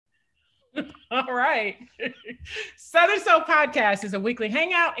All right. Southern Soul Podcast is a weekly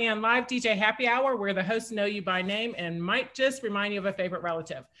hangout and live DJ happy hour where the hosts know you by name and might just remind you of a favorite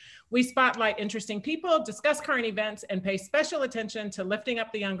relative. We spotlight interesting people, discuss current events, and pay special attention to lifting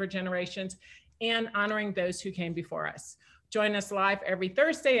up the younger generations and honoring those who came before us. Join us live every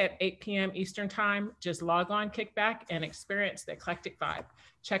Thursday at 8 p.m. Eastern Time. Just log on, kick back, and experience the eclectic vibe.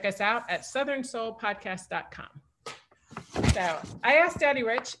 Check us out at southernsoulpodcast.com. So I asked Daddy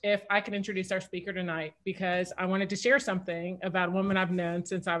Rich if I could introduce our speaker tonight because I wanted to share something about a woman I've known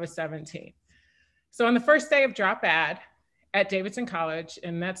since I was 17. So on the first day of Drop Ad at Davidson College,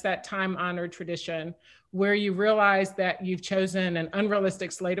 and that's that time-honored tradition where you realize that you've chosen an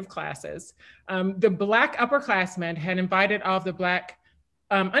unrealistic slate of classes, the Black upperclassmen had invited all of the Black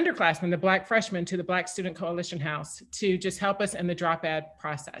underclassmen, the Black freshmen, to the Black Student Coalition House to just help us in the Drop Ad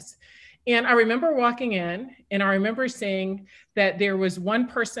process. And I remember walking in and I remember seeing that there was one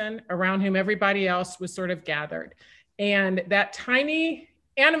person around whom everybody else was sort of gathered. And that tiny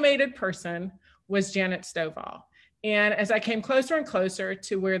animated person was Janet Stovall. And as I came closer and closer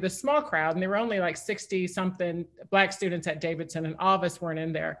to where the small crowd, and there were only like 60 something Black students at Davidson and all of us weren't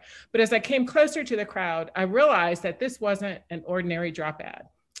in there. But as I came closer to the crowd, I realized that this wasn't an ordinary Drop Ad.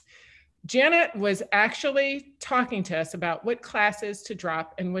 Janet was actually talking to us about what classes to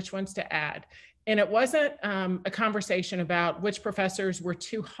drop and which ones to add. And it wasn't a conversation about which professors were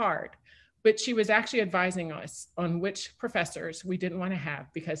too hard, but she was actually advising us on which professors we didn't want to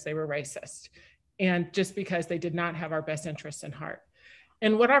have because they were racist and just because they did not have our best interests in heart.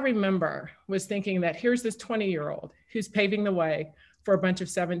 And what I remember was thinking that here's this 20-year-old who's paving the way for a bunch of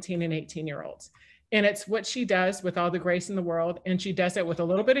 17 and 18-year-olds. And it's what she does with all the grace in the world. And she does it with a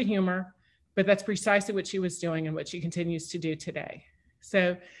little bit of humor, but that's precisely what she was doing and what she continues to do today.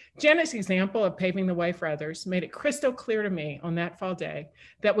 So Janet's example of paving the way for others made it crystal clear to me on that fall day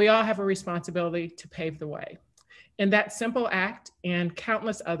that we all have a responsibility to pave the way. And that simple act and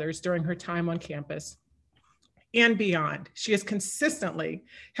countless others during her time on campus and beyond, she has consistently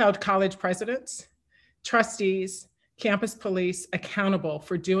held college presidents, trustees, campus police accountable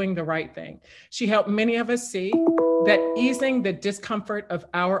for doing the right thing. She helped many of us see that easing the discomfort of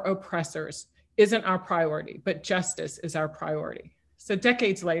our oppressors isn't our priority, but justice is our priority. So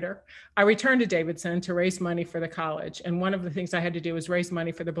decades later, I returned to Davidson to raise money for the college. And one of the things I had to do was raise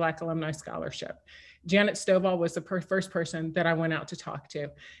money for the Black Alumni Scholarship. Janet Stovall was the first person that I went out to talk to.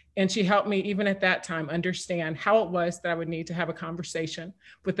 And she helped me, even at that time, understand how it was that I would need to have a conversation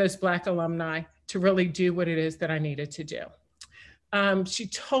with those Black alumni to really do what it is that I needed to do. She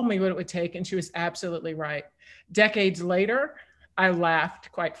told me what it would take, and she was absolutely right. Decades later, I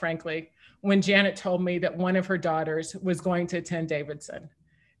laughed, quite frankly, when Janet told me that one of her daughters was going to attend Davidson.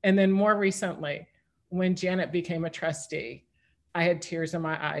 And then more recently, when Janet became a trustee, I had tears in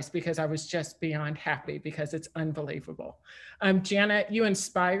my eyes because I was just beyond happy because it's unbelievable. Janet, you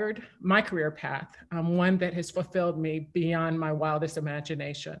inspired my career path, one that has fulfilled me beyond my wildest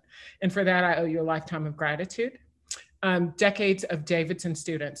imagination. And for that, I owe you a lifetime of gratitude. Decades of Davidson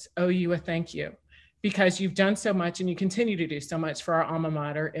students owe you a thank you because you've done so much and you continue to do so much for our alma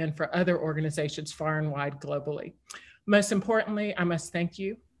mater and for other organizations far and wide globally. Most importantly, I must thank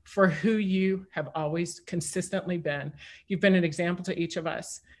you for who you have always consistently been. You've been an example to each of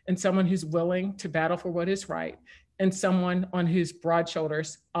us and someone who's willing to battle for what is right and someone on whose broad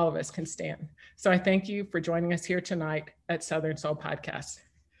shoulders all of us can stand. So I thank you for joining us here tonight at Southern Soul Podcast.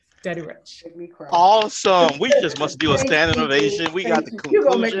 Daddy Rich. Awesome. We just must do a standing ovation. We got the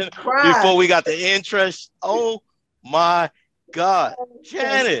conclusion before we got the interest. Oh my God.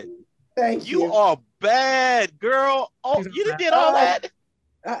 Janet, thank you. You are bad, girl. Oh, you did all that?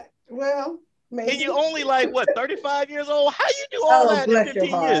 Well, maybe. And you only like, what, 35 years old? How you do all that in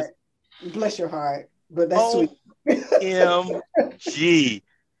 15 years? Bless your heart. But that's sweet. OMG.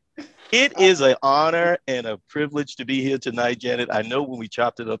 It is an honor and a privilege to be here tonight, Janet. I know when we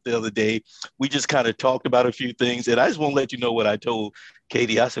chopped it up the other day, we just kind of talked about a few things. And I just want to let you know what I told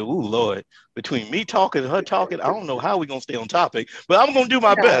Katie. I said, ooh, Lord, between me talking and her talking, I don't know how we're going to stay on topic. But I'm going to do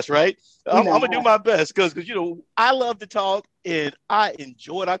my best, right? I'm going to do my best because, you know, I love to talk. And I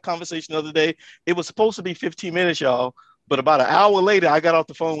enjoyed our conversation the other day. It was supposed to be 15 minutes, y'all. But about an hour later, I got off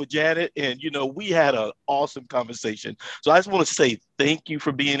the phone with Janet and, you know, we had an awesome conversation. So I just want to say thank you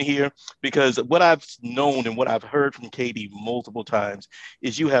for being here because what I've known and what I've heard from Katie multiple times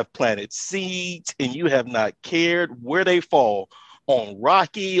is you have planted seeds and you have not cared where they fall. On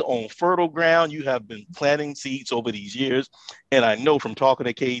rocky, on fertile ground, you have been planting seeds over these years. And I know from talking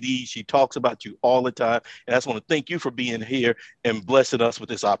to Katie, she talks about you all the time. And I just want to thank you for being here and blessing us with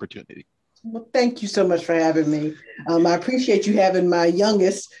this opportunity. Well, thank you so much for having me. I appreciate you having my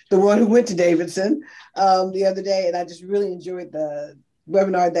youngest, the one who went to Davidson, the other day, and I just really enjoyed the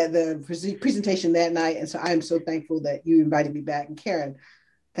webinar, that the presentation that night. And so I am so thankful that you invited me back. And Karen,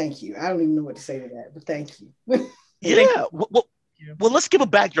 thank you. I don't even know what to say to that, but thank you. Yeah. Well, let's give a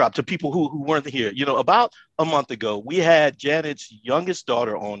backdrop to people who weren't here. You know, about a month ago, we had Janet's youngest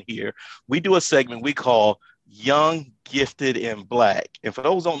daughter on here. We do a segment we call Young, Gifted, and Black. And for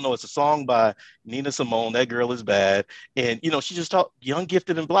those who don't know, it's a song by Nina Simone. That girl is bad. And, you know, she just talked Young,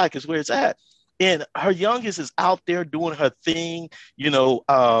 Gifted, and Black is where it's at. And her youngest is out there doing her thing. You know,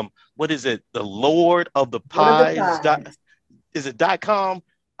 what is it? The Lord of the Pies. Is it .com?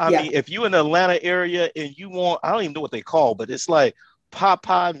 I mean, if you in the Atlanta area and you want, I don't even know what they call, but it's like pot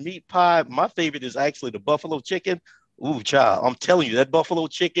pie, meat pie. My favorite is actually the buffalo chicken. Ooh, child, I'm telling you, that buffalo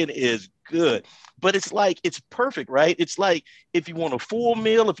chicken is good. But it's like, it's perfect, right? It's like if you want a full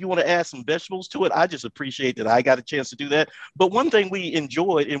meal, if you want to add some vegetables to it, I just appreciate that I got a chance to do that. But one thing we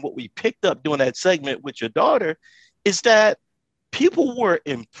enjoyed and what we picked up doing that segment with your daughter is that people were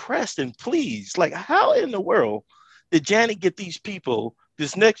impressed and pleased. Like, how in the world did Janet get these people,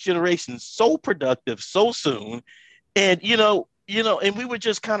 this next generation, so productive so soon? And and we were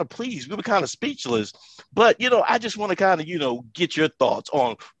just kind of pleased. We were kind of speechless. But I just want to kind of get your thoughts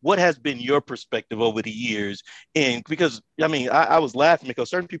on what has been your perspective over the years. And because I mean, I was laughing because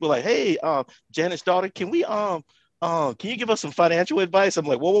certain people are like, hey, Janet's daughter, can you give us some financial advice? I'm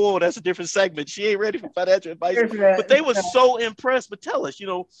like, whoa, that's a different segment. She ain't ready for financial advice. But they were so impressed. But tell us,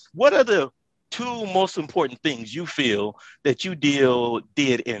 what are the two most important things you feel that you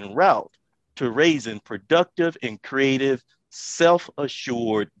did en route to raising productive and creative,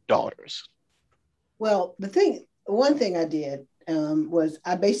 self-assured daughters? Well, one thing I did was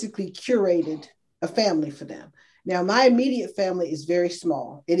I basically curated a family for them. Now, my immediate family is very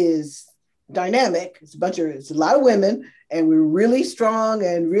small. It is dynamic. It's a lot of women, and we're really strong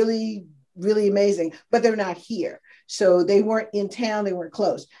and really, really amazing, but they're not here. So they weren't in town. They weren't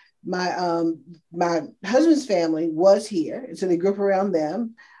close. My husband's family was here, and so they grew up around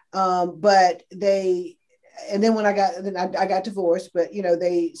them. But and then when I got divorced, but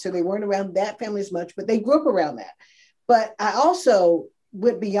they weren't around that family as much, but they grew up around that. But I also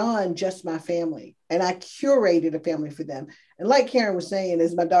went beyond just my family, and I curated a family for them. And like Karen was saying,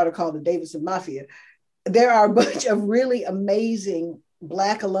 as my daughter called the Davidson Mafia, there are a bunch of really amazing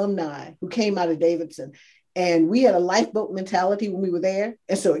Black alumni who came out of Davidson. And we had a lifeboat mentality when we were there.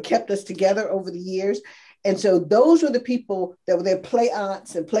 And so it kept us together over the years. And so those were the people that were their play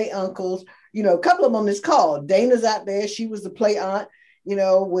aunts and play uncles. A couple of them is called. Dana's out there. She was the play aunt,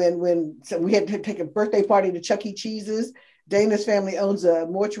 when so we had to take a birthday party to Chuck E. Cheese's. Dana's family owns a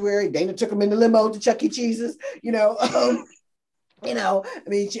mortuary. Dana took them in the limo to Chuck E. Cheese's, I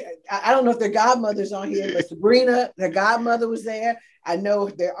mean, I don't know if their godmother's on here, but Sabrina, their godmother was there. I know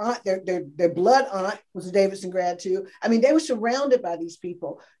their aunt, their blood aunt was a Davidson grad too. I mean, they were surrounded by these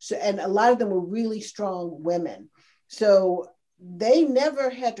people. So, and a lot of them were really strong women. So they never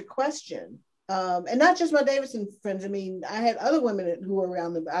had to question. And not just my Davidson friends. I mean, I had other women who were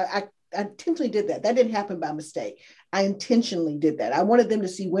around them. I intentionally did that. That didn't happen by mistake. I intentionally did that. I wanted them to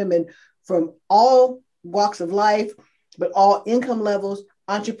see women from all walks of life, but all income levels,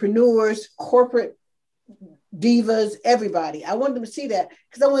 entrepreneurs, corporate divas, everybody. I wanted them to see that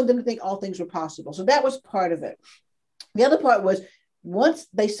because I wanted them to think all things were possible. So that was part of it. The other part was once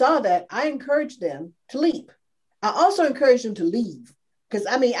they saw that, I encouraged them to leap. I also encouraged them to leave because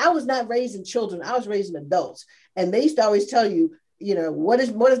I mean, I was not raising children. I was raising adults. And they used to always tell you, what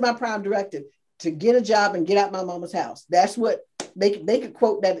is my prime directive? To get a job and get out my mama's house. That's what they could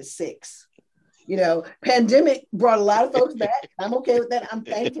quote that at 6. Pandemic brought a lot of folks back. I'm okay with that. I'm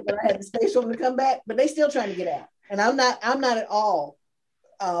thankful that I had the space for them to come back, but they still trying to get out. And I'm not at all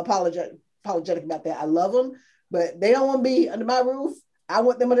apologetic about that. I love them, but they don't want to be under my roof. I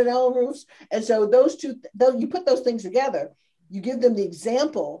want them under their own roofs. And so you put those things together, you give them the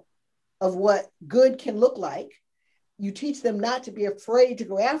example of what good can look like. You teach them not to be afraid to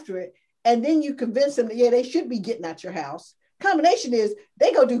go after it. And then you convince them that, yeah, they should be getting out your house. Combination is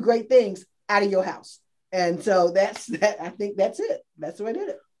they go do great things out of your house. And so that's that. I think that's it. That's the way I did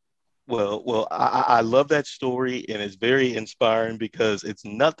it. Well, I love that story, and it's very inspiring because it's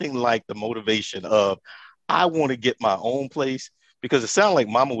nothing like the motivation of I want to get my own place, because it sounded like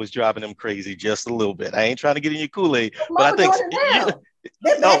mama was driving them crazy just a little bit. I ain't trying to get in your Kool-Aid, but I think they're back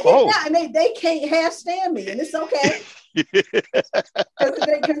here now, and they can't half stand me, and it's okay. Because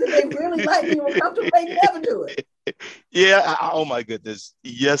if they really like me or comfortable, they never do it. Yeah. Oh my goodness.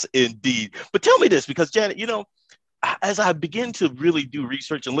 Yes, indeed. But tell me this, because Janet, as I begin to really do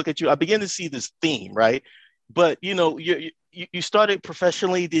research and look at you, I begin to see this theme, right? But you started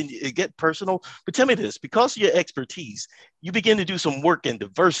professionally, then you get personal. But tell me this, because of your expertise, you begin to do some work in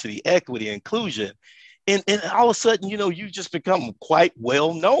diversity, equity, inclusion, and all of a sudden, you just become quite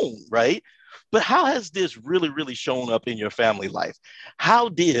well known, right? But how has this really, really shown up in your family life? How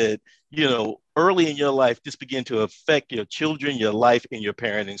did, early in your life, this begin to affect your children, your life, and your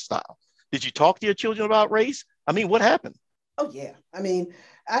parenting style? Did you talk to your children about race? I mean, what happened? Oh yeah. I mean,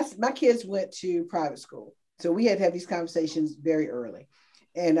 my kids went to private school. So we had to have these conversations very early.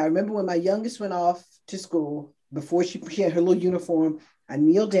 And I remember when my youngest went off to school, before she had her little uniform, I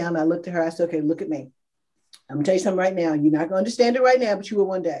kneeled down, I looked at her, I said, okay, look at me. I'm gonna tell you something right now. You're not gonna understand it right now, but you will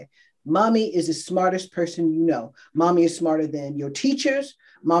one day. Mommy is the smartest person you know. Mommy is smarter than your teachers.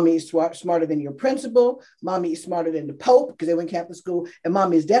 Mommy is smarter than your principal. Mommy is smarter than the Pope, because they went Catholic school. And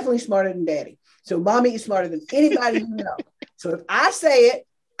mommy is definitely smarter than daddy. So mommy is smarter than anybody you know. So if I say it,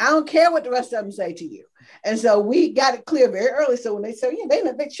 I don't care what the rest of them say to you. And so we got it clear very early. So when they said,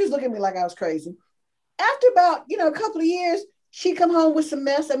 she was looking at me like I was crazy. After about, a couple of years, she come home with some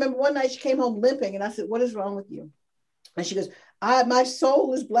mess. I remember one night she came home limping, and I said, what is wrong with you? And she goes, my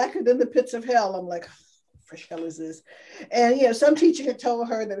soul is blacker than the pits of hell. I'm like, what the hell is this? And, some teacher had told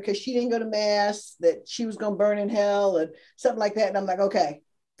her that because she didn't go to mass, that she was going to burn in hell and something like that. And I'm like, okay,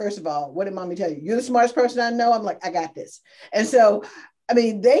 first of all, what did mommy tell you? You're the smartest person I know. I'm like, I got this. And so, I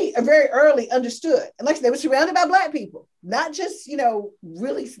mean, they very early understood. And like I said, they were surrounded by Black people, not just,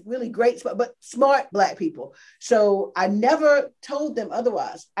 really, really great, but smart Black people. So I never told them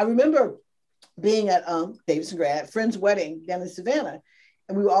otherwise. I remember being at Davidson Grad, friend's wedding down in Savannah.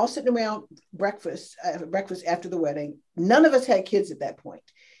 And we were all sitting around breakfast after the wedding. None of us had kids at that point.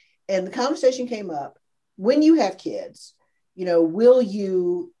 And the conversation came up, when you have kids, will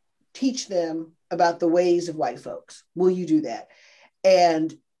you teach them about the ways of white folks? Will you do that?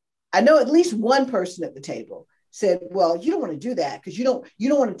 And I know at least one person at the table said, well, you don't want to do that because you don't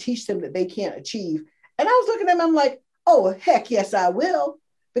want to teach them that they can't achieve. And I was looking at them, I'm like, oh, heck yes, I will.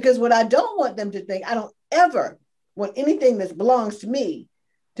 Because what I don't want them to think, I don't ever want anything that belongs to me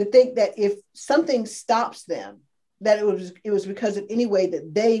to think that if something stops them, that it was because of any way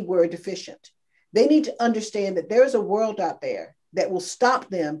that they were deficient. They need to understand that there is a world out there that will stop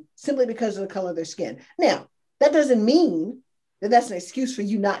them simply because of the color of their skin. Now, that doesn't mean that that's an excuse for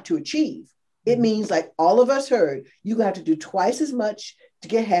you not to achieve. It means, like all of us heard, you're going to have to do twice as much to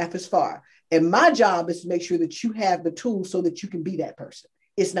get half as far. And my job is to make sure that you have the tools so that you can be that person.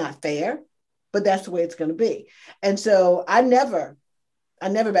 It's not fair, but that's the way it's going to be. And so I never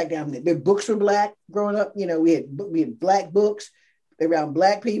backed down from it. Their books were Black growing up. We had Black books around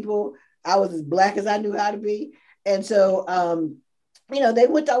Black people. I was as Black as I knew how to be. And so, I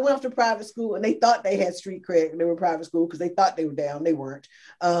went off to private school, and they thought they had street cred when they were private school because they thought they were down. They weren't.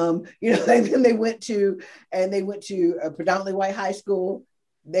 Then they went to a predominantly white high school.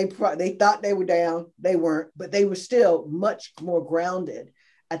 They thought they were down. They weren't, but they were still much more grounded,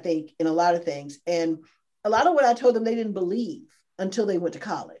 I think, in a lot of things. And a lot of what I told them, they didn't believe until they went to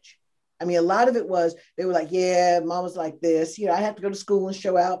college. I mean, a lot of it was, they were like, yeah, mom was like this. I had to go to school and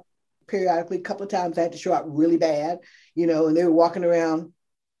show out periodically. A couple of times I had to show out really bad, and they were walking around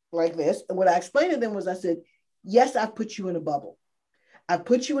like this. And what I explained to them was, I said, yes, I've put you in a bubble. I've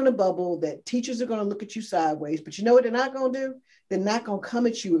put you in a bubble that teachers are going to look at you sideways, but you know what they're not going to do? They're not going to come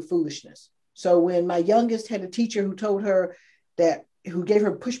at you with foolishness. So when my youngest had a teacher who who gave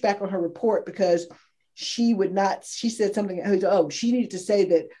her pushback on her report because she said something, she needed to say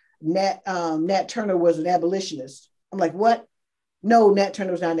that Nat Turner was an abolitionist. I'm like, what? No, Nat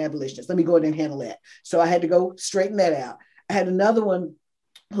Turner was not an abolitionist. Let me go ahead and handle that. So I had to go straighten that out. I had another one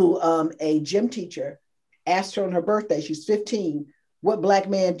who a gym teacher asked her on her birthday, she's 15, what Black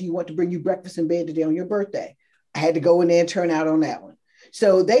man do you want to bring you breakfast in bed today on your birthday? I had to go in there and turn out on that one.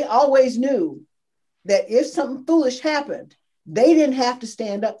 So they always knew that if something foolish happened, they didn't have to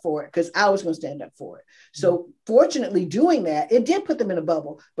stand up for it because I was going to stand up for it. So fortunately, doing that, it did put them in a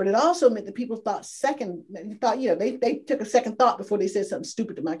bubble, but it also meant that people they took a second thought before they said something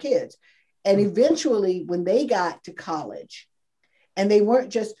stupid to my kids. And eventually, when they got to college, and they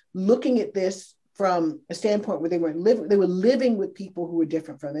weren't just looking at this from a standpoint where they were living with people who were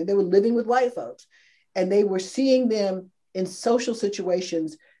different from them. They were living with white folks, and they were seeing them in social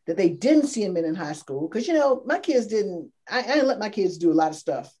situations that they didn't see them in high school. Because, my kids I didn't let my kids do a lot of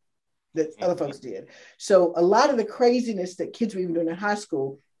stuff that other folks did. So a lot of the craziness that kids were even doing in high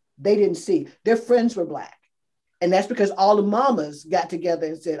school, they didn't see. Their friends were Black. And that's because all the mamas got together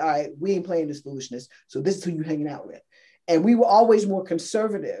and said, all right, we ain't playing this foolishness. So this is who you hanging out with. And we were always more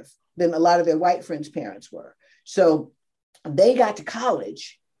conservative than a lot of their white friends' parents were. So they got to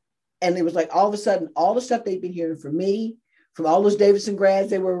college, and it was like all of a sudden, all the stuff they'd been hearing from me, from all those Davidson grads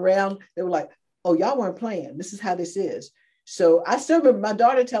they were around, they were like, oh, y'all weren't playing. This is how this is. So I still remember my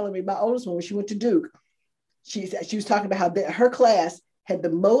daughter telling me, my oldest one, when she went to Duke, she was talking about how her class had the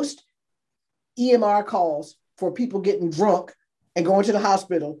most EMR calls for people getting drunk and going to the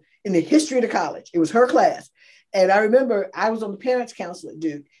hospital in the history of the college. It was her class. And I remember I was on the parents' council at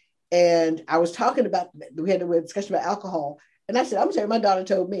Duke, and I was talking about, we had a discussion about alcohol. And I said, I'm sorry, my daughter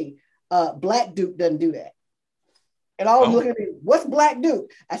told me, Black Duke doesn't do that. And all of them looking at me, what's Black Duke?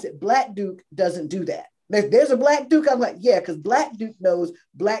 I said, Black Duke doesn't do that. There's a Black Duke. I'm like, yeah, because Black Duke knows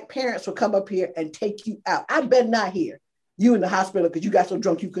Black parents will come up here and take you out. I bet not hear you in the hospital because you got so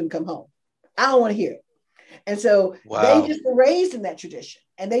drunk you couldn't come home. I don't want to hear it. And so they just were raised in that tradition,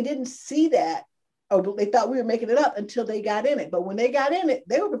 and they didn't see that, or they thought we were making it up until they got in it. But when they got in it,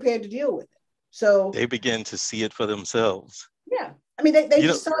 they were prepared to deal with it. So they began to see it for themselves. Yeah. I mean, they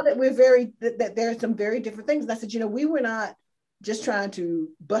just saw that that there are some very different things. And I said, we were not just trying to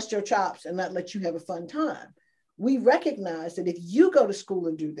bust your chops and not let you have a fun time. We recognize that if you go to school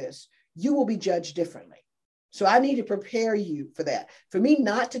and do this, you will be judged differently. So I need to prepare you for that. For me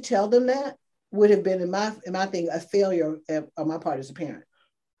not to tell them that would have been, in my thing, a failure on my part as a parent.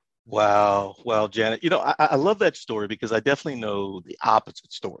 Wow. Well, Janet, I love that story because I definitely know the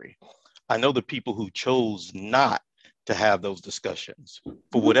opposite story. I know the people who chose not to have those discussions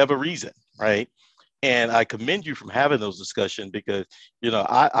for whatever reason, right? And I commend you from having those discussions because,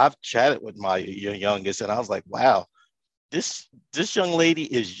 I've chatted with my youngest, and I was like, wow, this young lady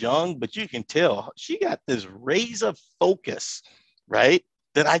is young, but you can tell she got this razor focus, right?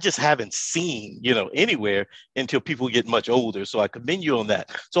 That I just haven't seen, anywhere until people get much older. So I commend you on that.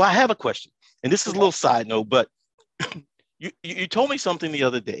 So I have a question, and this is a little side note, but you told me something the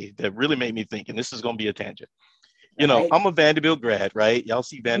other day that really made me think, and this is going to be a tangent. I'm a Vanderbilt grad, right? Y'all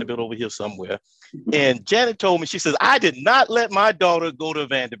see Vanderbilt over here somewhere. And Janet told me, she says, I did not let my daughter go to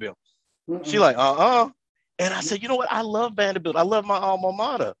Vanderbilt. She like, And I said, you know what? I love Vanderbilt. I love my alma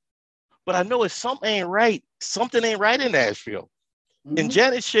mater. But I know if something ain't right in Nashville. And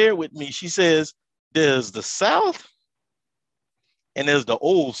Janet shared with me, she says, there's the South and there's the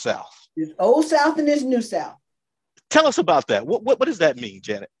Old South. There's Old South and there's New South. Tell us about that. What does that mean,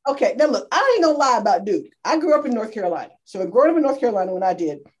 Janet? Okay, now look, I ain't gonna lie about Duke. I grew up in North Carolina. So growing up in North Carolina, when I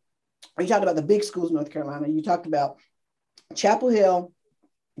did, you talked about the big schools in North Carolina. You talked about Chapel Hill,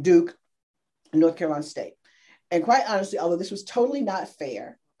 Duke, and North Carolina State. And quite honestly, although this was totally not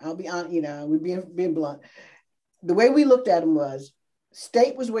fair, I'll be honest, we're being blunt. The way we looked at them was,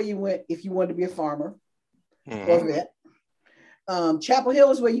 State was where you went if you wanted to be a farmer or a vet. Chapel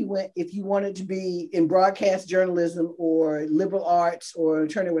Hill is where you went if you wanted to be in broadcast journalism or liberal arts or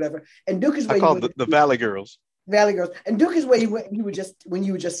attorney or whatever. And Duke is where I call the Valley Girls. Valley Girls. And Duke is where you went when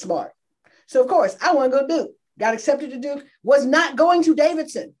you were just smart. So of course, I want to go to Duke. Got accepted to Duke. Was not going to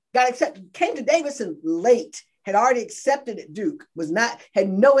Davidson. Came to Davidson late. Had already accepted at Duke. Had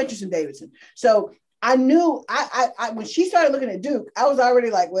no interest in Davidson. So I knew I when she started looking at Duke, I was already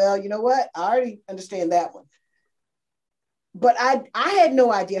like, well, you know what? I already understand that one. But I had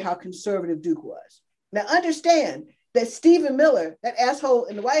no idea how conservative Duke was. Now understand that Stephen Miller, that asshole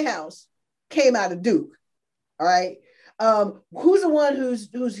in the White House, came out of Duke. All right. Who's the one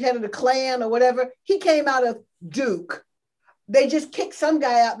who's head of the Klan or whatever? He came out of Duke. They just kicked some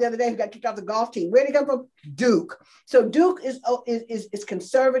guy out the other day who got kicked off the golf team. Where did he come from? Duke. So Duke is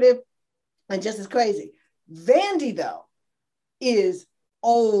conservative and just as crazy. Vandy, though, is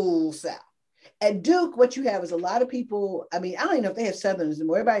Old South. At Duke, what you have is a lot of people. I mean, I don't even know if they have Southerners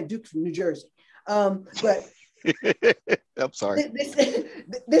anymore. Everybody at Duke's from New Jersey. But I'm sorry.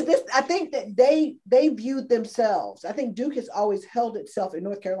 I think that they viewed themselves. I think Duke has always held itself in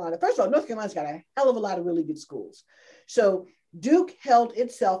North Carolina. First of all, North Carolina's got a hell of a lot of really good schools. So Duke held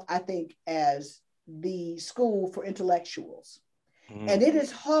itself, I think, as the school for intellectuals. And it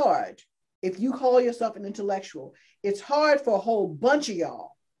is hard, if you call yourself an intellectual, it's hard for a whole bunch of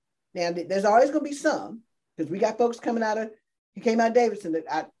y'all. Now, there's always going to be some, because we got folks who came out of Davidson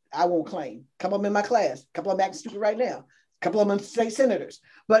that I won't claim. A couple of them in my class, a couple of them acting stupid right now, a couple of them state senators.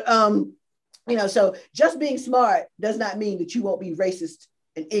 But, so just being smart does not mean that you won't be racist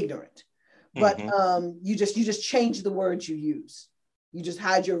and ignorant. But you just change the words you use. You just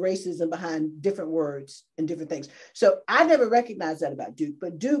hide your racism behind different words and different things. So I never recognized that about Duke.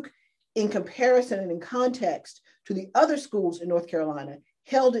 But Duke, in comparison and in context to the other schools in North Carolina,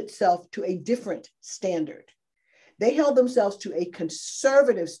 held itself to a different standard. They held themselves to a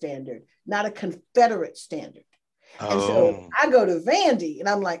conservative standard, not a Confederate standard. And so I go to Vandy and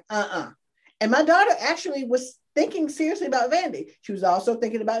I'm like, And my daughter actually was thinking seriously about Vandy. She was also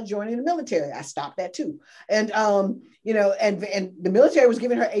thinking about joining the military. I stopped that too. And and the military was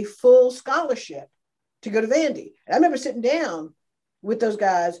giving her a full scholarship to go to Vandy. And I remember sitting down with those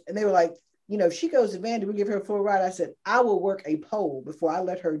guys, and they were like, if she goes to Vandy, we give her a full ride. I said, I will work a poll before I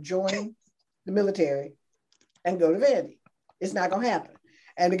let her join the military and go to Vandy. It's not going to happen.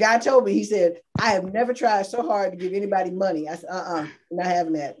 And the guy told me, he said, I have never tried so hard to give anybody money. I said, I'm not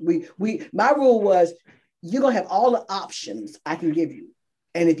having that. My rule was, you're going to have all the options I can give you.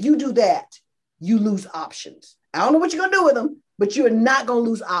 And if you do that, you lose options. I don't know what you're going to do with them, but you are not going to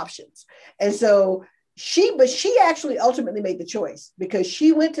lose options. And so she actually ultimately made the choice, because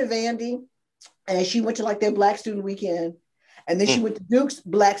she went to Vandy and she went to like their Black Student Weekend. And then she went to Duke's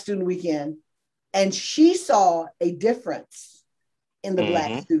Black Student Weekend, and she saw a difference in the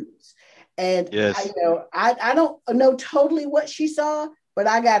Black students. And yes. I don't know totally what she saw, but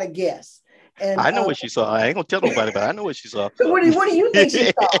I got to guess. And I know what she saw. I ain't gonna tell nobody, but I know what she saw. So what do you think she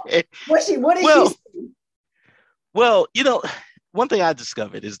saw? What did she see? Well, one thing I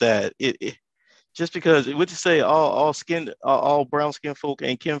discovered is that it just because would you say all brown skin folk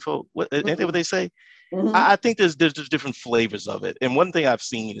ain't kinfolk? Ain't that what they say? Mm-hmm. I think there's just different flavors of it. And one thing I've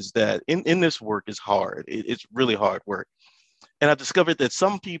seen is that in this work is hard. It's really hard work. And I discovered that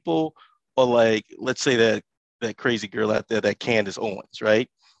some people are like, let's say that crazy girl out there, that Candace Owens, right?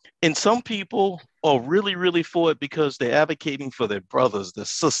 And some people are really, really for it because they're advocating for their brothers, their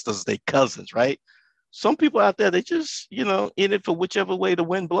sisters, their cousins, right? Some people out there, they just, in it for whichever way the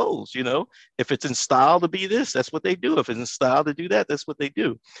wind blows, If it's in style to be this, that's what they do. If it's in style to do that, that's what they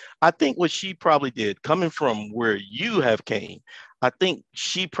do. I think what she probably did, coming from where you have came, I think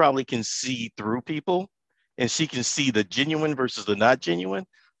she probably can see through people, and she can see the genuine versus the not genuine.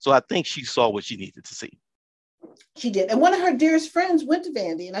 So I think she saw what she needed to see. She did. And one of her dearest friends went to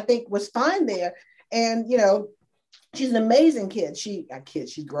Vandy, and I think was fine there. And, she's an amazing kid.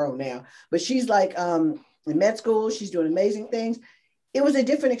 She's grown now, but she's like in med school. She's doing amazing things. It was a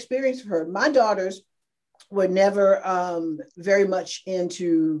different experience for her. My daughters were never very much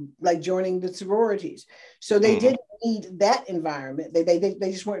into like joining the sororities. So they didn't need that environment.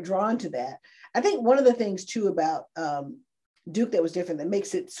 They just weren't drawn to that. I think one of the things too about Duke that was different, that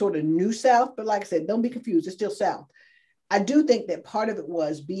makes it sort of New South, but like I said, don't be confused, it's still South. I do think that part of it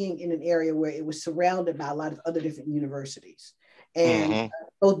was being in an area where it was surrounded by a lot of other different universities, and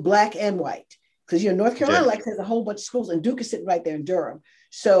both Black and white. Because North Carolina has a whole bunch of schools, and Duke is sitting right there in Durham.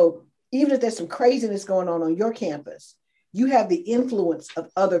 So even if there's some craziness going on your campus, you have the influence of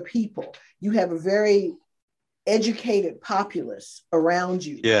other people. You have a very educated populace around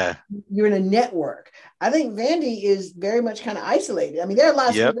you. Yeah. You're in a network. I think Vandy is very much kind of isolated. I mean, there are a lot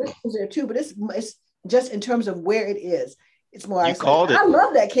of schools there too, but it's just in terms of where it is, it's more isolated. Called it. I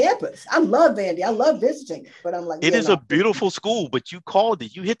love that campus. I love Vandy. I love visiting, but I'm like, it is a beautiful school, but you called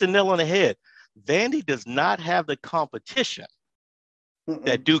it. You hit the nail on the head. Vandy does not have the competition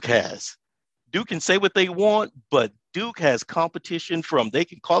that Duke has. Duke can say what they want, but Duke has competition from, they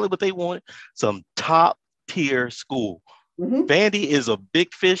can call it what they want, some top tier school. Vandy is a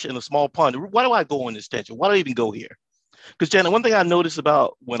big fish in a small pond. Why do I go on this tangent? Why do I even go here? Because Janet, one thing I noticed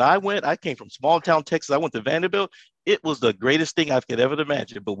about when I came from small town Texas, I went to Vanderbilt. It was the greatest thing I could ever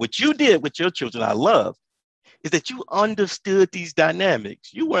imagine. But what you did with your children, I love, is that you understood these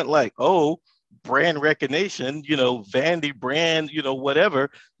dynamics. You weren't like, oh, brand recognition, Vandy brand, whatever.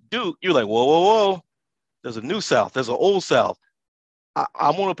 Duke, you're like, whoa. There's a New South. There's an Old South.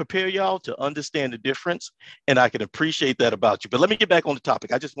 I want to prepare y'all to understand the difference, and I can appreciate that about you. But let me get back on the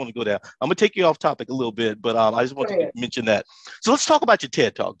topic. I just want to go there. I'm going to take you off topic a little bit, but I just want to mention that. So let's talk about your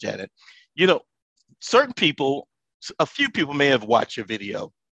TED Talk, Janet. Certain people, a few people may have watched your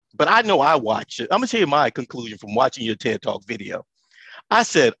video, but I know I watched it. I'm going to tell you my conclusion from watching your TED Talk video. I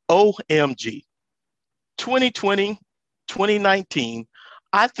said, OMG, 2020, 2019,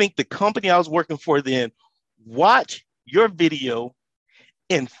 I think the company I was working for then watched your video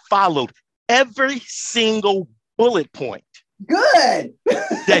and followed every single bullet point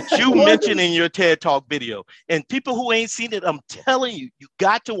that you mentioned in your TED Talk video. And people who ain't seen it, I'm telling you, you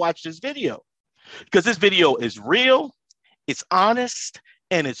got to watch this video, because this video is real, it's honest,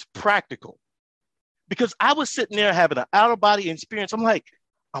 and it's practical. Because I was sitting there having an out-of-body experience. I'm like,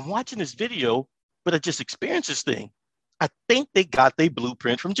 I'm watching this video, but I just experienced this thing. I think they got their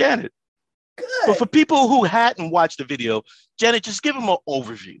blueprint from Janet. Good. But for people who hadn't watched the video, Janet, just give them an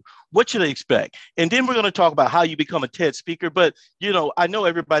overview. What should they expect? And then we're going to talk about how you become a TED speaker. But, I know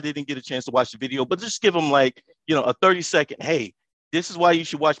everybody didn't get a chance to watch the video, but just give them a 30-second, hey, this is why you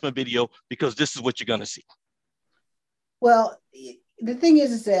should watch my video, because this is what you're going to see. Well, the thing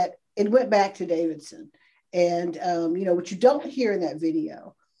is that it went back to Davidson. And, what you don't hear in that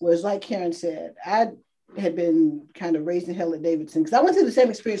video was, like Karen said, I had been kind of raised in hell at Davidson because I went through the same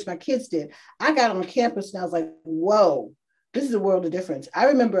experience my kids did. I got on campus and I was like, whoa, this is a world of difference. I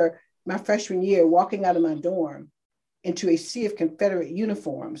remember my freshman year walking out of my dorm into a sea of Confederate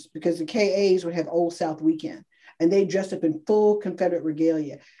uniforms because the KAs would have Old South weekend and they dressed up in full Confederate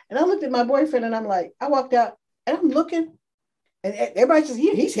regalia. And I looked at my boyfriend and I'm like, I walked out and I'm looking and everybody says,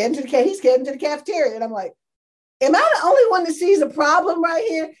 he's heading to the cafeteria. And I'm like, am I the only one that sees a problem right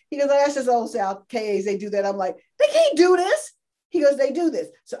here? He goes, oh, that's just Old South KAs. They do that. I'm like, they can't do this. He goes, they do this.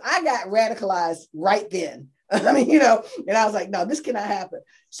 So I got radicalized right then. I mean, and I was like, no, this cannot happen.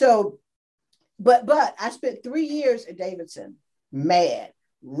 So, but I spent 3 years at Davidson, mad,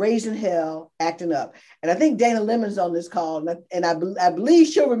 raising hell, acting up. And I think Dana Lemon's on this call, and I believe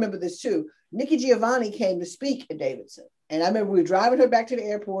she'll remember this too. Nikki Giovanni came to speak at Davidson. And I remember we were driving her back to the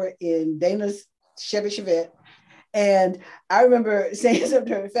airport in Dana's Chevy Chevette. And I remember saying something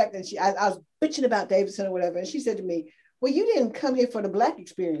to her effect, and I was bitching about Davidson or whatever. And she said to me, well, you didn't come here for the Black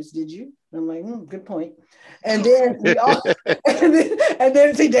experience, did you? And I'm like, good point. And then we all, and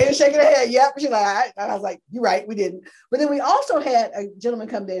then see Dana shaking her head. Yep. She's like, all right. And I was like, you're right, we didn't. But then we also had a gentleman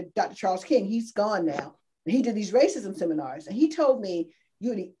come there, Dr. Charles King. He's gone now. And he did these racism seminars. And he told me,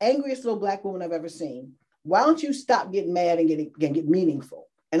 you're the angriest little Black woman I've ever seen. Why don't you stop getting mad and get meaningful?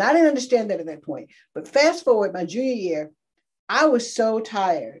 And I didn't understand that at that point. But fast forward, my junior year, I was so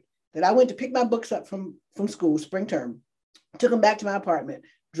tired that I went to pick my books up from school, spring term, took them back to my apartment,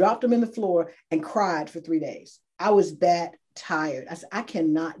 dropped them in the floor, and cried for 3 days. I was that tired. I said, I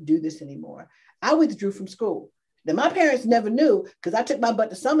cannot do this anymore. I withdrew from school. Now, my parents never knew because I took my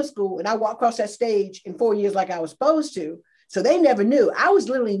butt to summer school and I walked across that stage in 4 years like I was supposed to. So they never knew. I was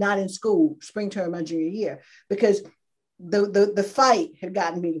literally not in school spring term my junior year because the fight had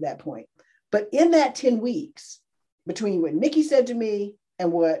gotten me to that point. But in that 10 weeks, between what Nikki said to me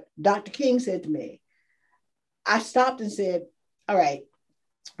and what Dr. King said to me, I stopped and said, all right,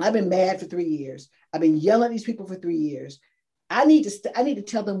 I've been mad for 3 years. I've been yelling at these people for 3 years. I need to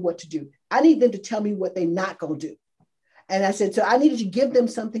tell them what to do. I need them to tell me what they're not going to do. And I said, so I needed to give them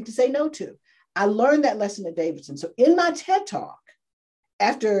something to say no to. I learned that lesson at Davidson. So in my TED Talk,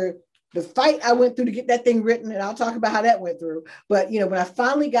 after the fight I went through to get that thing written, and I'll talk about how that went through. But, when I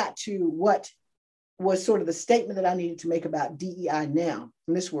finally got to what was sort of the statement that I needed to make about DEI now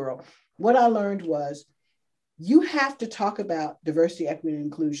in this world, what I learned was you have to talk about diversity, equity, and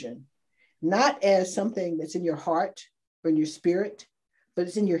inclusion, not as something that's in your heart or in your spirit, but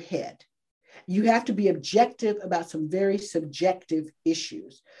it's in your head. You have to be objective about some very subjective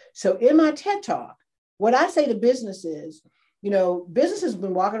issues. So in my TED Talk, what I say to business is, business has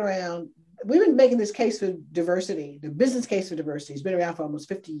been walking around. We've been making this case for diversity. The business case for diversity has been around for almost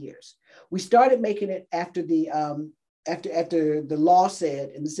 50 years. We started making it after the law said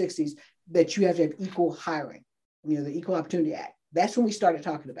in the 60s that you have to have equal hiring, the Equal Opportunity Act. That's when we started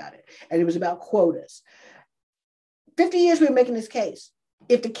talking about it. And it was about quotas. 50 years we were making this case.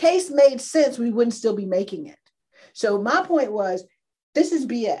 If the case made sense, we wouldn't still be making it. So my point was, this is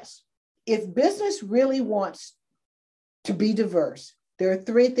BS. If business really wants to be diverse, there are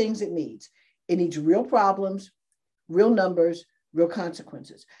 3 things it needs. It needs real problems, real numbers, real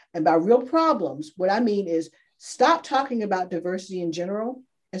consequences. And by real problems, what I mean is stop talking about diversity in general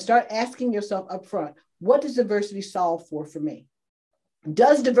and start asking yourself up front, what does diversity solve for me?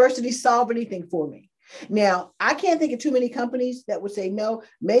 Does diversity solve anything for me? Now, I can't think of too many companies that would say no.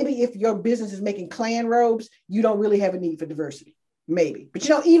 Maybe if your business is making Klan robes, you don't really have a need for diversity. Maybe. But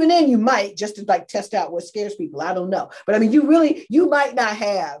even then you might, just to test out what scares people. I don't know. But I mean, you might not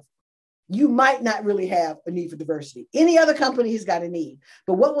really have a need for diversity. Any other company has got a need.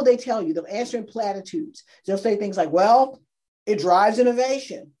 But what will they tell you? They'll answer in platitudes. They'll say things like, well, it drives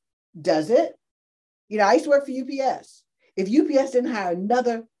innovation. Does it? I used to work for UPS. If UPS didn't hire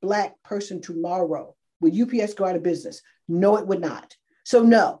another Black person tomorrow, would UPS go out of business? No, it would not. So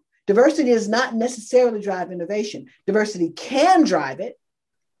no, diversity does not necessarily drive innovation. Diversity can drive it.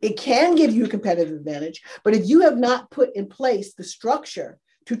 It can give you a competitive advantage. But if you have not put in place the structure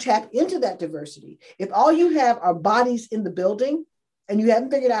to tap into that diversity, if all you have are bodies in the building and you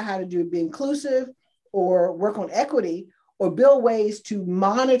haven't figured out how to be inclusive or work on equity or build ways to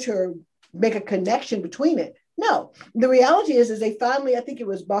monitor, make a connection between it, no. The reality is they finally, I think it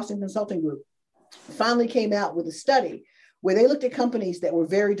was Boston Consulting Group, finally came out with a study where they looked at companies that were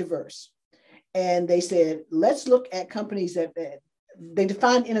very diverse. And they said, let's look at companies that they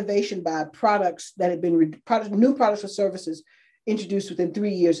defined innovation by products that had been new products or services introduced within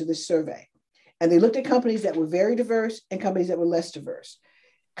 3 years of this survey. And they looked at companies that were very diverse and companies that were less diverse.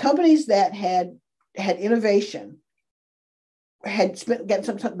 companies that had innovation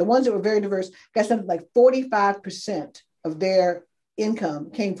the ones that were very diverse got something like 45% of their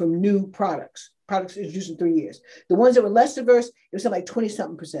income came from new products introduced in 3 years. The ones that were less diverse, it was something like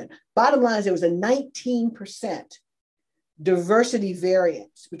 20-something%. Bottom line is there was a 19% diversity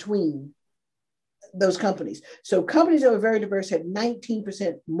variance between those companies. So companies that were very diverse had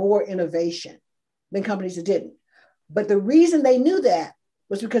 19% more innovation than companies that didn't. But the reason they knew that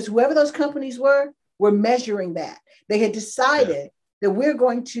was because whoever those companies were measuring that. They had decided that we're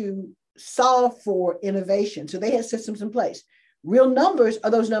going to solve for innovation. So they had systems in place. Real numbers are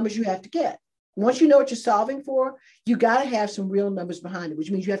those numbers you have to get. Once you know what you're solving for, you got to have some real numbers behind it,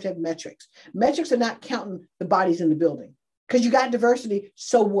 which means you have to have metrics. Metrics are not counting the bodies in the building because you got diversity.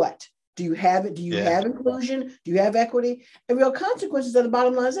 So what? Do you have it? Do you have inclusion? Do you have equity? And real consequences of the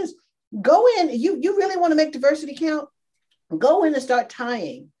bottom line is this. Go in, you really want to make diversity count? Go in and start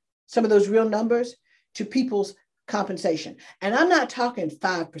tying some of those real numbers to people's compensation. And I'm not talking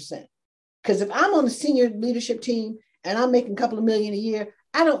 5%. Because if I'm on the senior leadership team and I'm making a couple of million a year,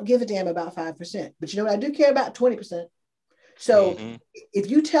 I don't give a damn about 5%. But you know what I do care about? 20%. So if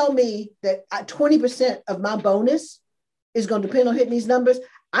you tell me that 20% of my bonus is going to depend on hitting these numbers,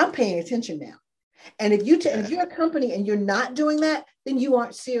 I'm paying attention now. And if you're a company and you're not doing that, then you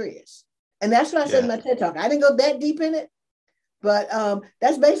aren't serious. And that's what I said in my TED Talk. I didn't go that deep in it. But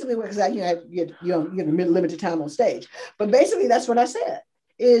that's basically what, because you have limited time on stage. But basically, that's what I said.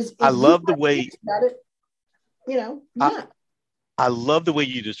 I love the way about it, I love the way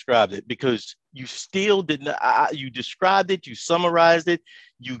you described it, because you still didn't. You described it, you summarized it,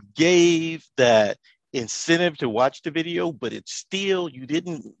 you gave that incentive to watch the video, but it's still, you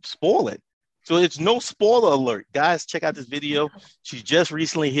didn't spoil it. So it's no spoiler alert. Guys, check out this video. She just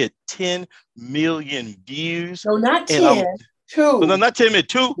recently hit 10 million views. No, not 10. Two. No, not 10 million,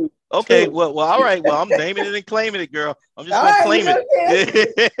 two. Okay, well, all right. Well, I'm naming it and claiming it, girl. I'm just going to claim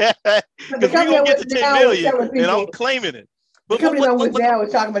it. Because we're going to get to 10 million, and I'm claiming it. But the company I went down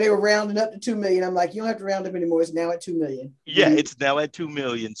was talking about they were rounding up to 2 million. I'm like, you don't have to round up anymore. It's now at 2 million. Yeah, it's now at 2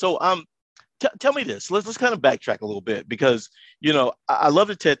 million. So tell me this. Let's kind of backtrack a little bit, because, I love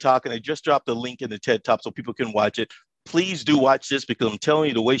the TED Talk, and I just dropped the link in the TED Talk so people can watch it. Please do watch this, because I'm telling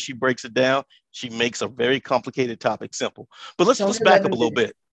you, the way she breaks it down, she makes a very complicated topic simple. But let's back up a little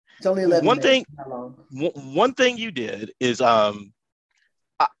bit. It's only 11 minutes. One thing you did is I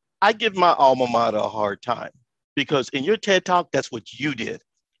give my alma mater a hard time, because in your TED Talk, that's what you did.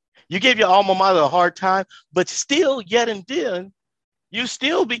 You gave your alma mater a hard time, but still, yet and then, you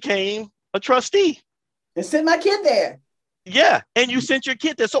still became a trustee. And sent my kid there. Yeah, and you sent your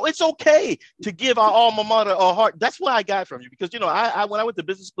kid there. So it's okay to give our alma mater a heart. That's what I got from you, because, I when I went to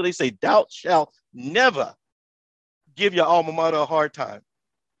business school, they say, thou shalt never give your alma mater a hard time.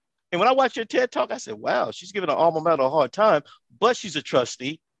 And when I watched your TED Talk, I said, wow, she's giving her alma mater a hard time, but she's a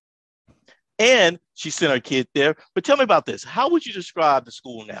trustee, and she sent her kid there. But tell me about this. How would you describe the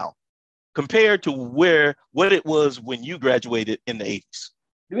school now compared to what it was when you graduated in the 80s?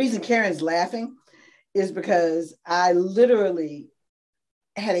 The reason Karen's laughing is because I literally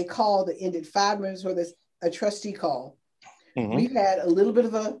had a call that ended 5 minutes before this, a trustee call. We've had a little bit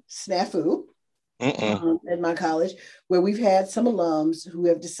of a snafu at my college, where we've had some alums who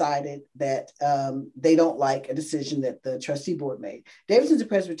have decided that they don't like a decision that the trustee board made. Davidson's a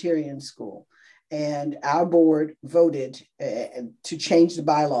Presbyterian school, and our board voted to change the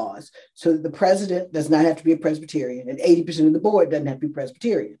bylaws so that the president does not have to be a Presbyterian, and 80% of the board doesn't have to be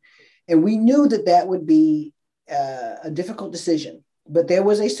Presbyterian. And we knew that would be a difficult decision. But there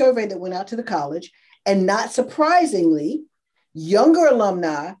was a survey that went out to the college, and not surprisingly, younger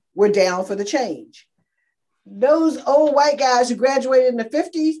alumni were down for the change. Those old white guys who graduated in the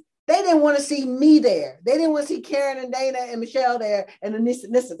 50s, they didn't want to see me there. They didn't want to see Karen and Dana and Michelle there and Anissa.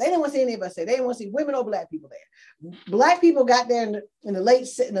 They didn't want to see any of us there. They didn't want to see women or Black people there. Black people got there in the late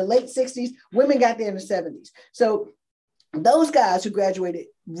 60s. Women got there in the 70s. So those guys who graduated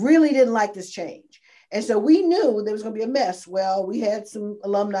really didn't like this change. And so we knew there was going to be a mess. Well, we had some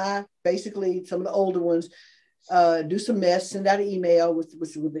alumni, basically some of the older ones, do some mess, send out an email with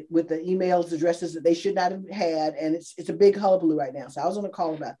the emails addresses that they should not have had. And it's a big hullabaloo right now. So I was on a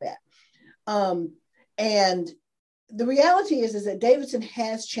call about that. And the reality is that Davidson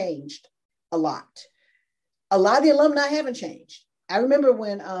has changed a lot. A lot of the alumni haven't changed. I remember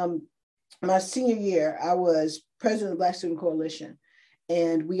when my senior year, I was president of the Black Student Coalition,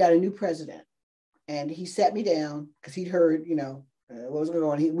 and we got a new president. And he sat me down because he'd heard, what was going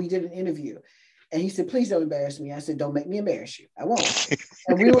on. We did an interview. And he said, please don't embarrass me. I said, don't make me embarrass you. I won't.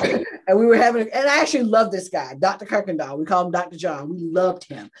 and we were having, and I actually love this guy, Dr. Kirkendall. We call him Dr. John. We loved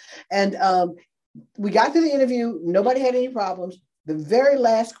him. And we got through the interview. Nobody had any problems. The very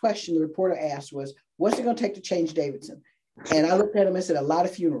last question the reporter asked was, what's it going to take to change Davidson? And I looked at him and said, a lot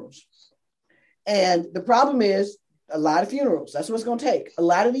of funerals. And the problem is a lot of funerals. That's what it's going to take. A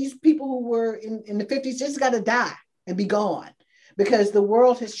lot of these people who were in the 50s just got to die and be gone because the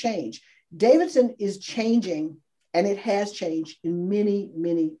world has changed. Davidson is changing, and it has changed in many,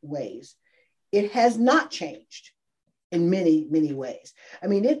 many ways. It has not changed in many, many ways. I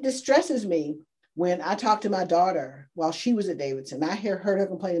mean, it distresses me when I talk to my daughter while she was at Davidson. I heard her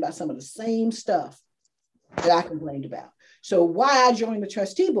complain about some of the same stuff that I complained about. So why I joined the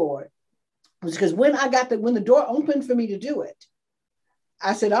trustee board was because when the door opened for me to do it,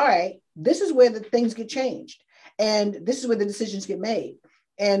 I said, all right, this is where the things get changed. And this is where the decisions get made.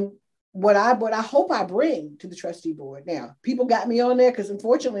 And what I hope I bring to the trustee board. Now, people got me on there because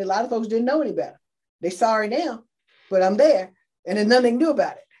unfortunately, a lot of folks didn't know any better. They're sorry now, but I'm there and there's nothing to do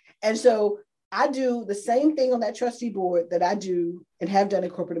about it. And so I do the same thing on that trustee board that I do and have done in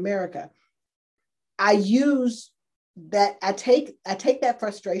corporate America. I use that, I take that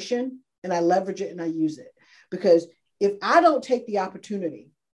frustration and I leverage it and I use it. Because if I don't take the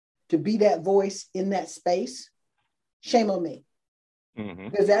opportunity to be that voice in that space, shame on me. Mm-hmm.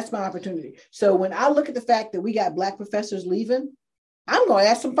 Because that's my opportunity. So when I look at the fact that we got Black professors leaving, I'm going to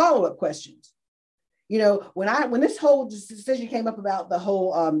ask some follow-up questions. You know, when this whole decision came up about the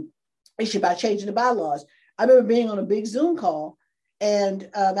whole issue about changing the bylaws, I remember being on a big Zoom call, and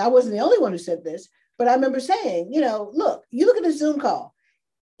I wasn't the only one who said this, but I remember saying, you know, look, you look at the Zoom call.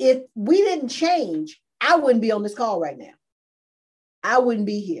 If we didn't change, I wouldn't be on this call right now. I wouldn't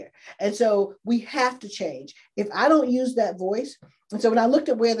be here. And so we have to change. If I don't use that voice, and so when I looked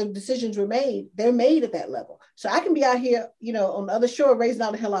at where the decisions were made, they're made at that level. So I can be out here, you know, on the other shore raising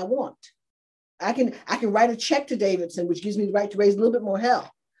all the hell I want. I can write a check to Davidson, which gives me the right to raise a little bit more hell.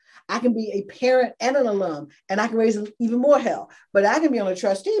 I can be a parent and an alum, and I can raise even more hell. But I can be on a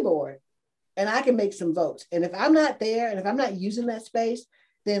trustee board, and I can make some votes. And if I'm not there, and if I'm not using that space,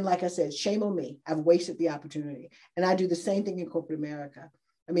 then, like I said, shame on me. I've wasted the opportunity. And I do the same thing in corporate America.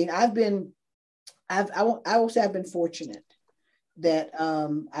 I mean, I will say I've been fortunate that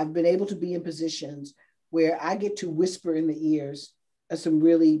I've been able to be in positions where I get to whisper in the ears of some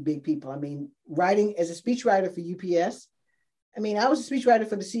really big people. I mean, writing as a speechwriter for UPS, I mean, I was a speechwriter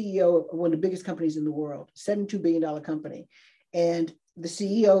for the CEO of one of the biggest companies in the world, $72 billion company. And the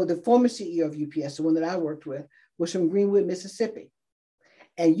CEO, the former CEO of UPS, the one that I worked with, was from Greenwood, Mississippi.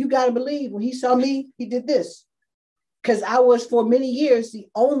 And you got to believe when he saw me, he did this. Because I was for many years the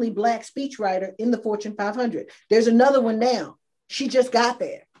only Black speechwriter in the Fortune 500. There's another one now. She just got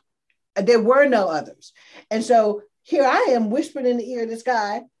there. There were no others. And so here I am whispering in the ear of this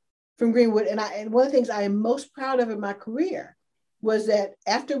guy from Greenwood. And one of the things I am most proud of in my career was that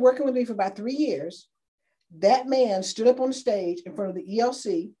after working with me for about 3 years, that man stood up on the stage in front of the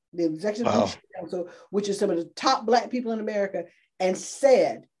ELC, the Executive Leadership Council, which is some of the top Black people in America, and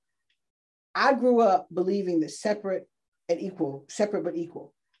said, I grew up believing that separate but equal.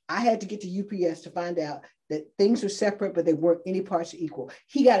 I had to get to UPS to find out that things were separate, but they weren't any parts equal.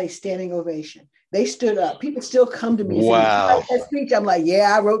 He got a standing ovation. They stood up. People still come to me and say, you write that speech? I'm like,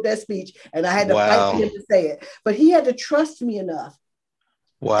 yeah, I wrote that speech. And I had to fight for him to say it. But he had to trust me enough.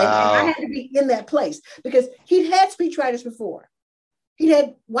 Wow. And I had to be in that place because he'd had speechwriters before. He'd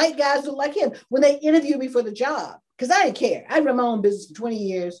had white guys look like him when they interviewed me for the job. Because I didn't care. I'd run my own business for 20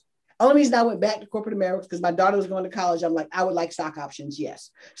 years. Only reason I went back to corporate America because my daughter was going to college. I'm like, I would like stock options, yes.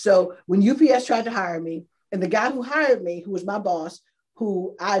 So when UPS tried to hire me, and the guy who hired me, who was my boss,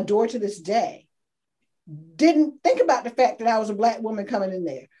 who I adore to this day, didn't think about the fact that I was a Black woman coming in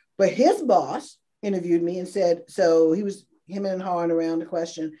there. But his boss interviewed me and said, so he was him and hawing around the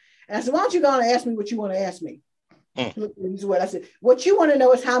question. And I said, why don't you go on and ask me what you want to ask me? This is what I said. What you want to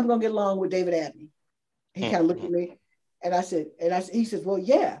know is how I'm going to get along with David Abney. He kind of looked at me and he says, well,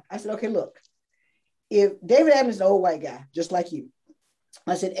 yeah. I said, okay, look, if David Abney is an old white guy, just like you.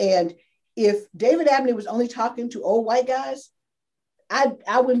 I said, and if David Abney was only talking to old white guys,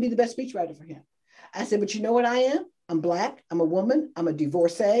 I wouldn't be the best speechwriter for him. I said, but you know what I am? I'm Black, I'm a woman, I'm a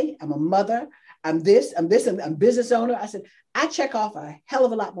divorcee, I'm a mother, I'm this, I'm business owner. I said, I check off a hell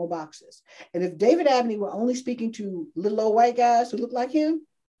of a lot more boxes. And if David Abney were only speaking to little old white guys who look like him,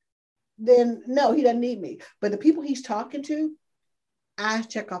 then no, he doesn't need me. But the people he's talking to, I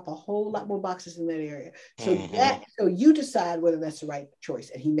check off a whole lot more boxes in that area. So so you decide whether that's the right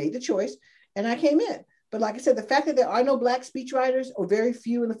choice. And he made the choice and I came in. But like I said, the fact that there are no Black speechwriters or very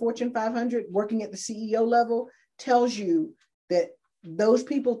few in the Fortune 500 working at the CEO level tells you that those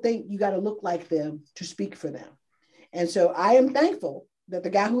people think you got to look like them to speak for them. And so I am thankful that the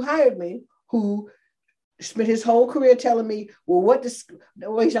guy who hired me, who spent his whole career telling me, well, what does,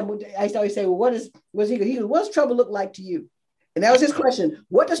 I used to always say, well, what does trouble look like to you? And that was his question.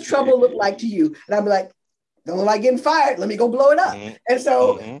 What does trouble look like to you? And I'd be like, don't look like getting fired. Let me go blow it up. Mm-hmm. And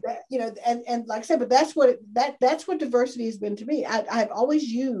so, you know, and like I said, but that's what diversity has been to me. I've always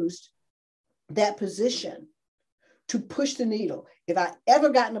used that position to push the needle. If I ever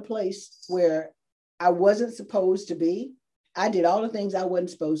got in a place where I wasn't supposed to be, I did all the things I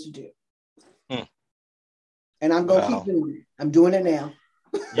wasn't supposed to do. And I'm going to keep doing it. I'm doing it now.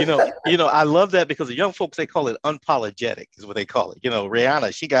 You know, I love that because the young folks, they call it unapologetic is what they call it. You know,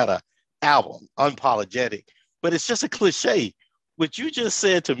 Rihanna, she got a album, Unapologetic, but it's just a cliche. What you just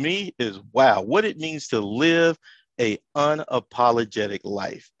said to me is, wow, what it means to live a unapologetic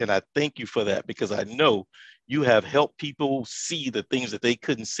life. And I thank you for that, because I know you have helped people see the things that they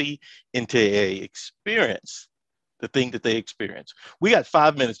couldn't see into a experience, the thing that they experience. We got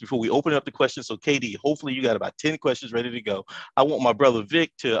 5 minutes before we open up the questions. So KD, hopefully you got about 10 questions ready to go. I want my brother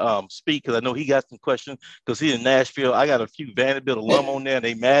Vic to speak, because I know he got some questions, because he's in Nashville. I got a few Vanderbilt alum on there and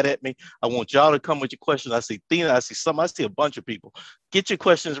they mad at me. I want y'all to come with your questions. I see Thina, I see some, I see a bunch of people. Get your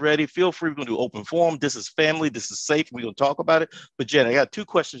questions ready. Feel free. We're going to do open forum. This is family. This is safe. We're going to talk about it. But Jen, I got 2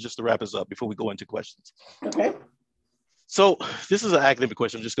 questions just to wrap us up before we go into questions. Okay. So this is an academic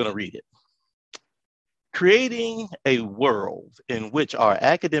question. I'm just going to read it. Creating a world in which our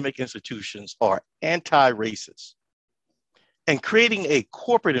academic institutions are anti-racist, and creating a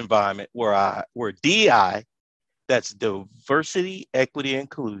corporate environment where DEI, that's diversity, equity, and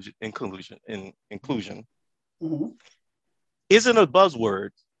inclusion, mm-hmm. isn't a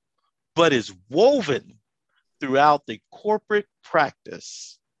buzzword, but is woven throughout the corporate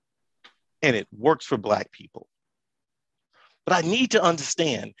practice, and it works for Black people. But I need to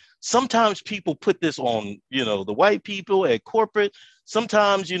understand, sometimes people put this on, you know, the white people at corporate.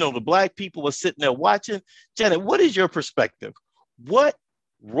 Sometimes, you know, the Black people are sitting there watching. Janet, what is your perspective? What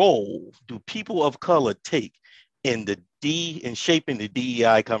role do people of color take in shaping the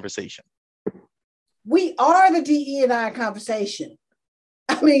DEI conversation? We are the DEI conversation.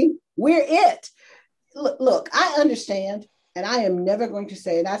 I mean, we're it. Look, I understand, and I am never going to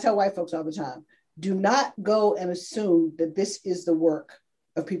say, and I tell white folks all the time, do not go and assume that this is the work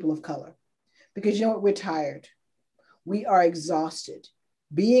of people of color, because you know what? We're tired. We are exhausted.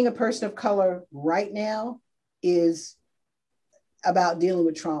 Being a person of color right now is about dealing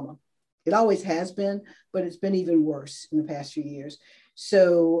with trauma. It always has been, but it's been even worse in the past few years.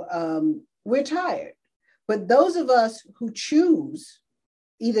 So we're tired. But those of us who choose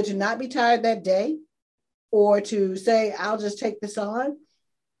either to not be tired that day or to say, I'll just take this on,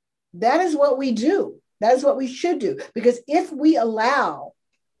 that is what we do. That is what we should do. Because if we allow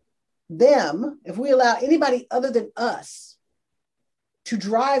anybody other than us to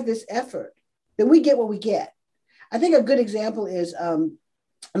drive this effort, then we get what we get. I think a good example is I'm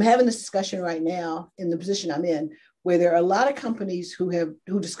having this discussion right now in the position I'm in, where there are a lot of companies who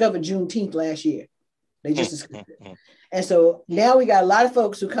discovered Juneteenth last year. They just discovered it. And so now we got a lot of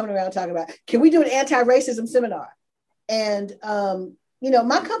folks who are coming around talking about, can we do an anti-racism seminar? And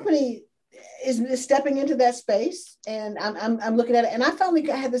my company is stepping into that space, and I'm looking at it, and I finally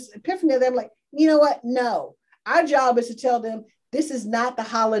had this epiphany that I'm like, you know what? No, our job is to tell them this is not the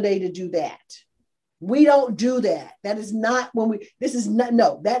holiday to do that. We don't do that. That is not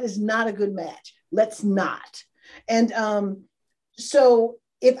that is not a good match. Let's not. And so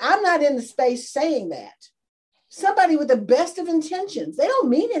if I'm not in the space saying that, somebody with the best of intentions, they don't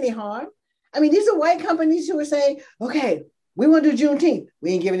mean any harm. I mean, these are white companies who are saying, okay, we want to do Juneteenth.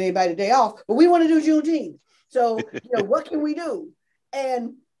 We ain't giving anybody a day off, but we want to do Juneteenth. So, what can we do?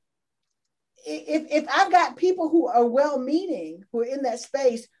 And if I've got people who are well-meaning, who are in that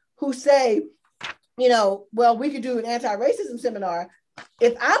space, who say, well, we could do an anti-racism seminar.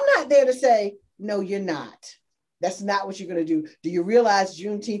 If I'm not there to say, no, you're not. That's not what you're going to do. Do you realize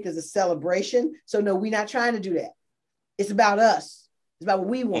Juneteenth is a celebration? So no, we're not trying to do that. It's about us. It's about what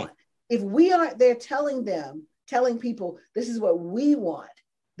we want. If we aren't there telling people, this is what we want.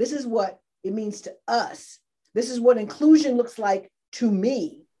 This is what it means to us. This is what inclusion looks like to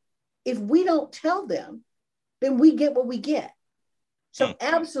me. If we don't tell them, then we get what we get. So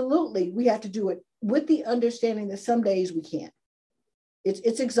absolutely, we have to do it with the understanding that some days we can't.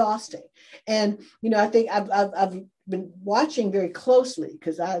 It's exhausting. And, I think I've been watching very closely,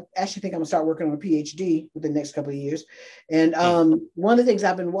 because I actually think I'm gonna start working on a PhD within the next couple of years. And one of the things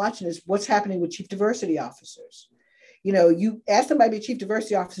I've been watching is what's happening with chief diversity officers. You know, you ask somebody to be chief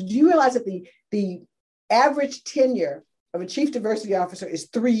diversity officer, do you realize that the average tenure of a chief diversity officer is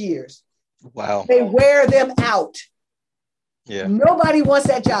 3 years? Wow. They wear them out. Yeah. Nobody wants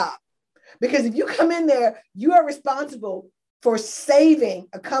that job, because if you come in there, you are responsible for saving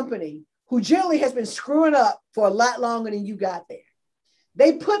a company who generally has been screwing up for a lot longer than you got there.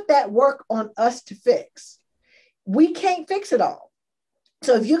 They put that work on us to fix. We can't fix it all.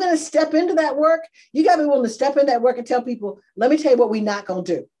 So if you're going to step into that work, you got to be willing to step into that work and tell people, let me tell you what we're not going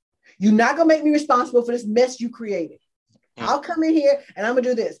to do. You're not going to make me responsible for this mess you created. I'll come in here and I'm going to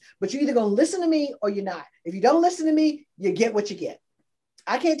do this, but you're either going to listen to me or you're not. If you don't listen to me, you get what you get.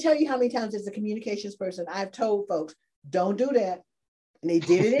 I can't tell you how many times as a communications person, I've told folks, don't do that. And they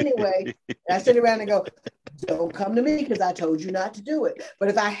did it anyway. And I sit around and go, don't come to me because I told you not to do it. But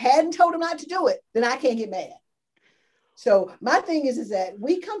if I hadn't told them not to do it, then I can't get mad. So my thing is that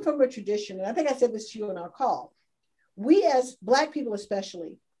we come from a tradition, and I think I said this to you on our call. We as Black people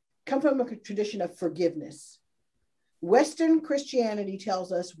especially come from a tradition of forgiveness. Western Christianity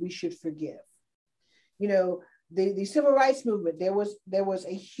tells us we should forgive. You know, the civil rights movement, there was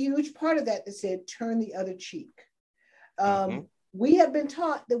a huge part of that said, turn the other cheek. We have been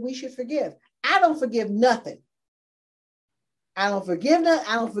taught that we should forgive. I don't forgive nothing. I don't forgive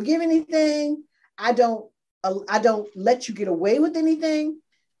anything. I don't let you get away with anything.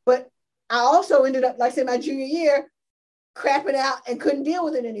 But I also ended up, like I said, my junior year, crapping out and couldn't deal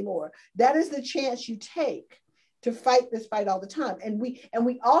with it anymore. That is the chance you take to fight this fight all the time. And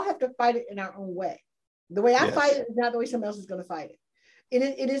we all have to fight it in our own way. The way I fight it is not the way someone else is going to fight it.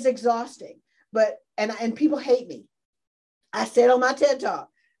 It is exhausting, but, and people hate me. I said on my TED Talk,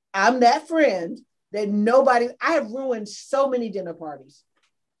 I'm that friend that I have ruined so many dinner parties.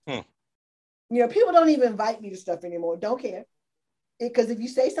 You know, people don't even invite me to stuff anymore. Don't care. Because if you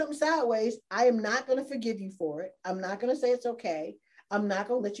say something sideways, I am not going to forgive you for it. I'm not going to say it's okay. I'm not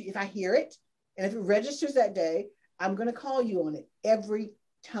going to let you, if I hear it, and if it registers that day, I'm going to call you on it every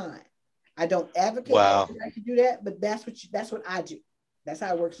time. I don't advocate that I should do that, but that's what I do. That's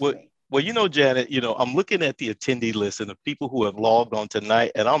how it works for me. Well, you know, Janet, you know, I'm looking at the attendee list and the people who have logged on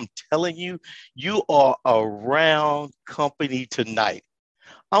tonight, and I'm telling you, you are around company tonight.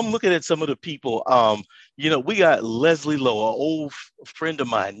 I'm looking at some of the people. You know, we got Leslie Lowe, an old friend of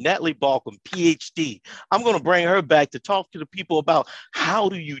mine, Natalie Balcom, PhD. I'm going to bring her back to talk to the people about how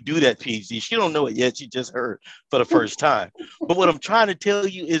do you do that PhD. She don't know it yet. She just heard for the first time. But what I'm trying to tell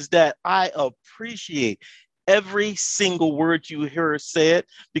you is that I appreciate every single word you hear said,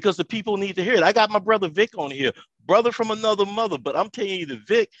 because the people need to hear it. I got my brother Vic on here, brother from another mother, but I'm telling you, the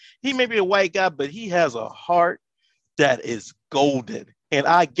Vic, he may be a white guy, but he has a heart that is golden. And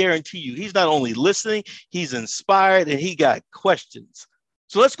I guarantee you, he's not only listening, he's inspired, and he got questions.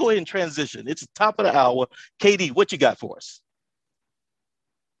 So let's go ahead and transition. It's the top of the hour. KD, what you got for us?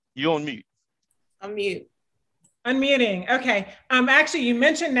 You're on mute. I'm mute. Unmuting. Okay. Actually, you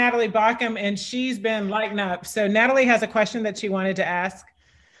mentioned Natalie Balcom, and she's been lighting up. So Natalie has a question that she wanted to ask.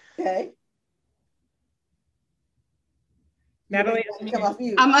 Okay. Natalie,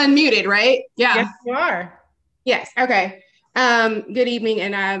 I'm unmuted, right? Yeah. Yes, you are. Yes. Okay. Good evening,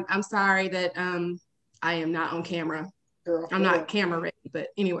 and I'm sorry that I am not on camera. Girl, I'm not camera ready, but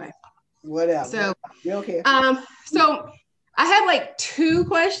anyway. Whatever. So you don't care. So I have like two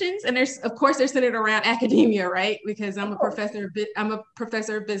questions, and they're centered around academia, right? Because I'm a professor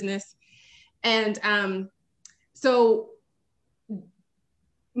of business, and so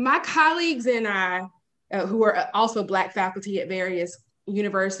my colleagues and I, who are also Black faculty at various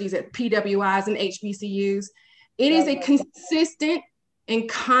universities, at PWIs and HBCUs, it is a consistent and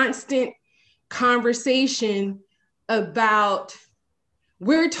constant conversation about,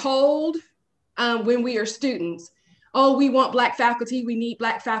 we're told when we are students, oh, we want Black faculty, we need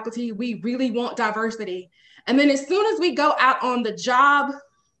Black faculty, we really want diversity. And then as soon as we go out on the job,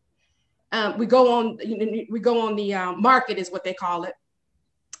 we go on the market is what they call it.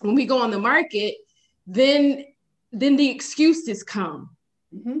 When we go on the market, then the excuses come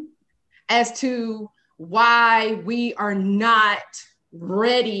as to why we are not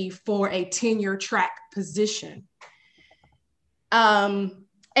ready for a tenure track position. And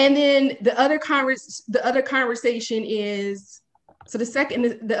then the other conversation is, so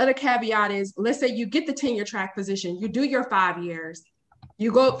the other caveat is, let's say you get the tenure track position, you do your 5 years,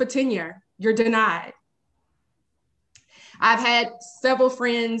 you go up for tenure, you're denied. I've had several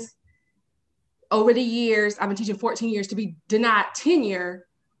friends over the years, I've been teaching 14 years, to be denied tenure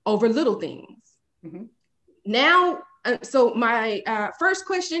over little things. now, so my first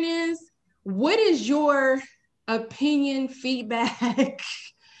question is, what is your opinion, feedback,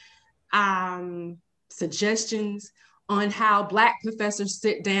 suggestions on how Black professors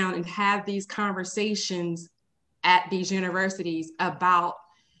sit down and have these conversations at these universities about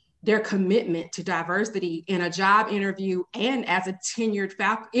their commitment to diversity in a job interview and as a tenured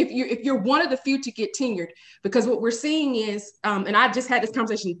faculty, if you're one of the few to get tenured? Because what we're seeing is, and I just had this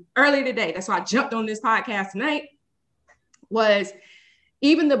conversation earlier today, that's why I jumped on this podcast tonight, was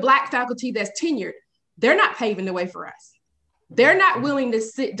even the Black faculty that's tenured, they're not paving the way for us. They're not willing to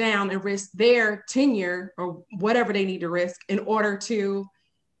sit down and risk their tenure or whatever they need to risk in order to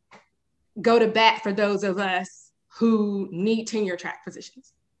go to bat for those of us who need tenure track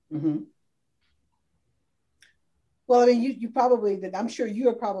positions. Mm-hmm. Well, I mean, you probably, I'm sure you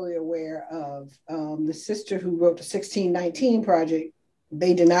are probably aware of the sister who wrote the 1619 project.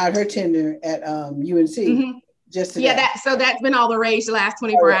 They denied her tenure at UNC. Mm-hmm. Just today. Yeah, so that's been all the rage the last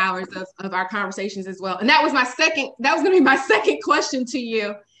 24 hours of our conversations as well. And that was that was going to be my second question to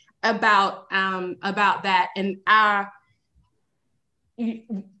you about that. And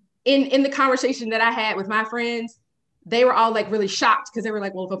in the conversation that I had with my friends, they were all like really shocked because they were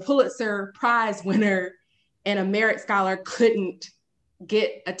like, well, if a Pulitzer Prize winner and a Merit Scholar couldn't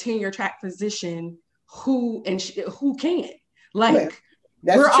get a tenure track position, who can? Like,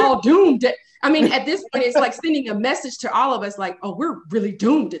 we're true. All doomed. I mean, at this point, it's like sending a message to all of us like, oh, we're really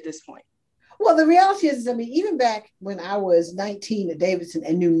doomed at this point. Well, the reality is, I mean, even back when I was 19 at Davidson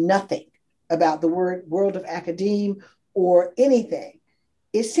and knew nothing about the world of academia or anything,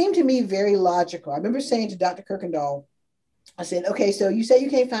 it seemed to me very logical. I remember saying to Dr. Kirkendall, I said, okay, so you say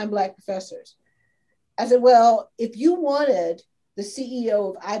you can't find Black professors. I said, well, if you wanted the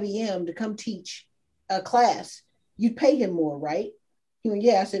CEO of IBM to come teach a class, you'd pay him more, right? He went,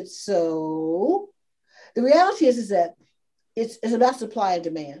 yeah. I said, so the reality is that it's about supply and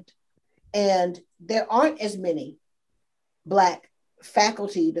demand. And there aren't as many Black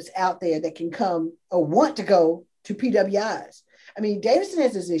faculty that's out there that can come or want to go to PWIs. I mean, Davidson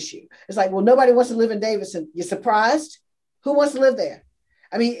has this issue. It's like, well, nobody wants to live in Davidson. You're surprised? Who wants to live there?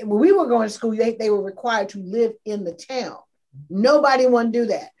 I mean, when we were going to school, they were required to live in the town. Nobody wanted to do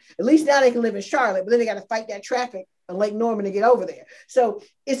that. At least now they can live in Charlotte, but then they got to fight that traffic on Lake Norman to get over there. So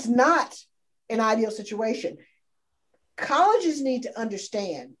it's not an ideal situation. Colleges need to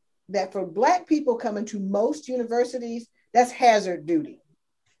understand that for Black people coming to most universities, that's hazard duty.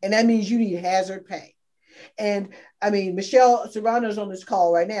 And that means you need hazard pay. And I mean, Michelle Serrano's on this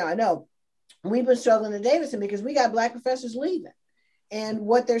call right now. I know we've been struggling at Davidson because we got Black professors leaving. And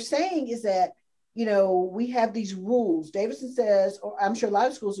what they're saying is that, you know, we have these rules. Davidson says, or I'm sure a lot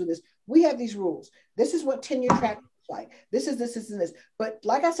of schools do this, we have these rules. This is what tenure track looks like. This is this, and this. But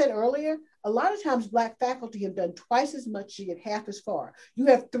like I said earlier, a lot of times Black faculty have done twice as much to get half as far. You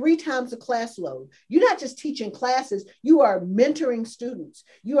have 3 times the class load. You're not just teaching classes, you are mentoring students.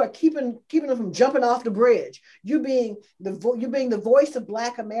 You are keeping them from jumping off the bridge. You're being the voice of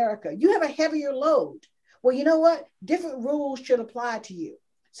Black America. You have a heavier load. Well, you know what? Different rules should apply to you.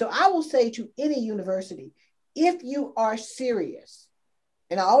 So I will say to any university, if you are serious,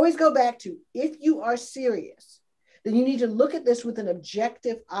 and I always go back to, if you are serious, then you need to look at this with an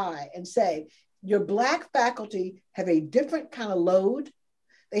objective eye and say, your Black faculty have a different kind of load.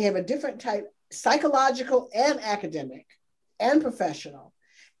 They have a different type, psychological and academic and professional.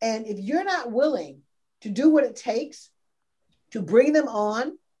 And if you're not willing to do what it takes to bring them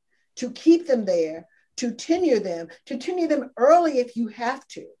on, to keep them there, to tenure them early if you have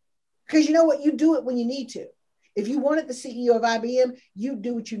to. Because you know what? You do it when you need to. If you wanted the CEO of IBM, you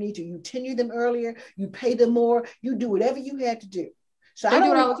do what you need to. You tenure them earlier, you pay them more, you do whatever you had to do. So I don't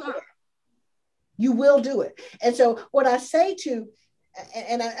do it all the time. You will do it. And so what I say to,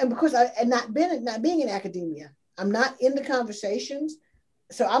 not being in academia, I'm not in the conversations.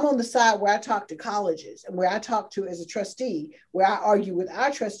 So I'm on the side where I talk to colleges and where I talk to as a trustee, where I argue with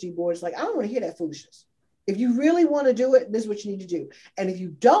our trustee boards, like, I don't want to hear that foolishness. If you really want to do it, this is what you need to do. And if you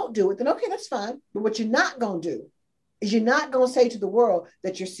don't do it, then okay, that's fine. But what you're not going to do is you're not going to say to the world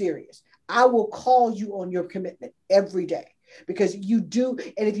that you're serious. I will call you on your commitment every day because you do.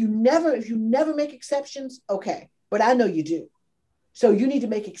 And if you never make exceptions, okay, but I know you do. So you need to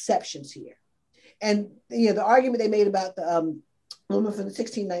make exceptions here. And the argument they made about the woman from the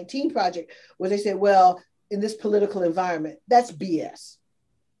 1619 project was they said, well, in this political environment, that's BS.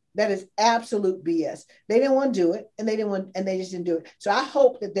 That is absolute BS. They didn't want to do it, and they just didn't do it. So I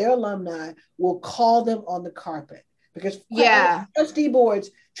hope that their alumni will call them on the carpet because trustee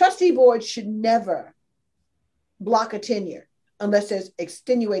boards should never block a tenure unless there's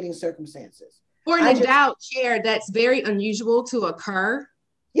extenuating circumstances. For an endowed chair, that's very unusual to occur.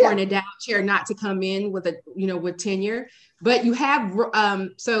 Yeah. For an endowed chair not to come in with with tenure, but you have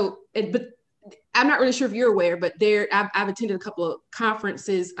but I'm not really sure if you're aware, but I've attended a couple of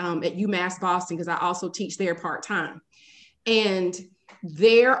conferences at UMass Boston because I also teach there part-time, and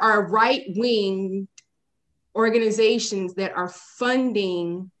there are right-wing organizations that are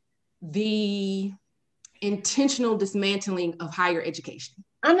funding the intentional dismantling of higher education.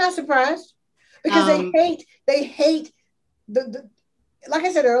 I'm not surprised, because they hate the like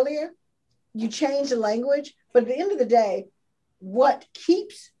I said earlier, you change the language, but at the end of the day, what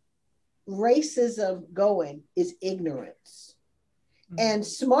keeps racism going is ignorance. Mm-hmm. And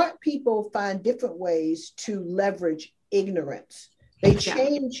smart people find different ways to leverage ignorance. They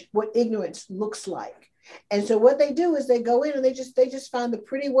change what ignorance looks like. And so what they do is they go in and they just find the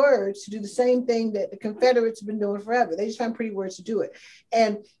pretty words to do the same thing that the Confederates have been doing forever. They just find pretty words to do it.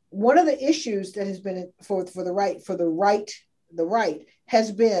 And one of the issues that has been for the right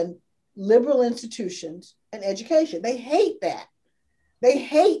has been liberal institutions and education. They hate that. They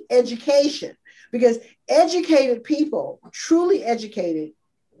hate education because educated people, truly educated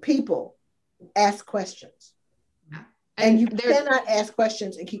people, ask questions. And you cannot ask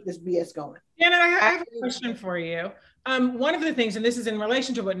questions and keep this BS going. Janet, I have a question for you. One of the things, and this is in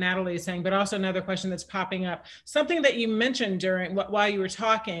relation to what Natalie is saying, but also another question that's popping up, something that you mentioned while you were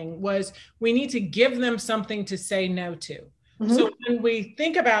talking was we need to give them something to say no to. Mm-hmm. So when we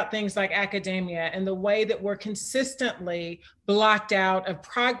think about things like academia and the way that we're consistently blocked out of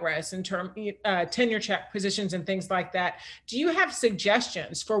progress in terms tenure check positions and things like that, do you have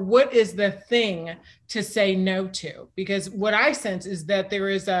suggestions for what is the thing to say no to? Because what I sense is that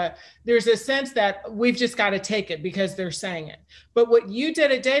there's a sense that we've just got to take it because they're saying it. But what you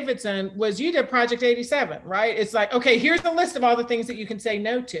did at Davidson was you did Project 87, right? It's like, okay, here's a list of all the things that you can say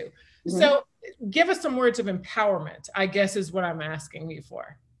no to. Mm-hmm. So give us some words of empowerment, I guess, is what I'm asking you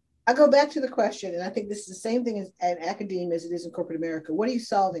for. I go back to the question, and I think this is the same thing in academia as it is in corporate America. What are you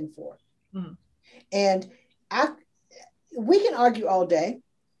solving for? Mm-hmm. And we can argue all day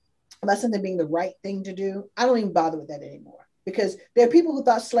about something being the right thing to do. I don't even bother with that anymore because there are people who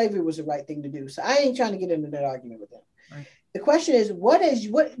thought slavery was the right thing to do. So I ain't trying to get into that argument with them. Right. The question is, what is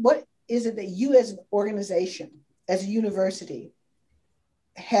it that you as an organization, as a university,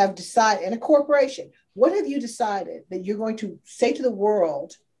 have decided, and a corporation, what have you decided that you're going to say to the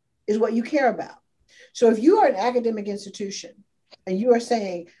world is what you care about? So if you are an academic institution and you are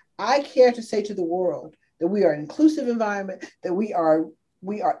saying, I care to say to the world that we are an inclusive environment, that we are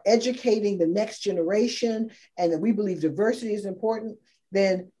educating the next generation, and that we believe diversity is important,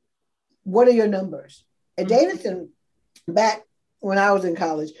 then what are your numbers? At Davidson, back when I was in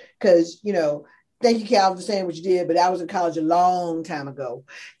college, because, thank you, Cal, for saying what you did, but I was in college a long time ago.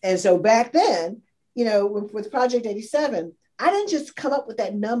 And so back then, with Project 87, I didn't just come up with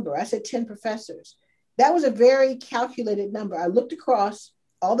that number. I said 10 professors. That was a very calculated number. I looked across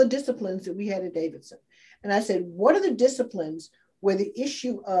all the disciplines that we had at Davidson. And I said, what are the disciplines where the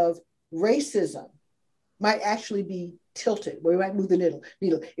issue of racism might actually be tilted, where we might move the needle?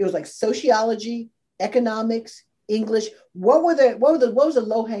 It was like sociology, economics, English. What was the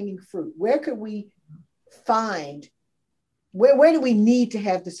low-hanging fruit? Where could we find, where do we need to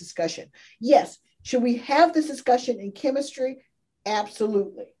have this discussion? Yes. Should we have this discussion in chemistry?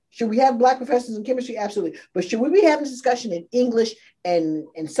 Absolutely. Should we have Black professors in chemistry? Absolutely. But should we be having this discussion in English and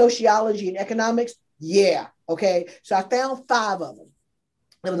sociology and economics? Yeah. Okay. So I found 5 of them.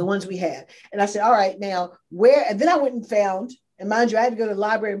 They were the ones we had. And I said, all right, now where, and then I went and found, and mind you, I had to go to the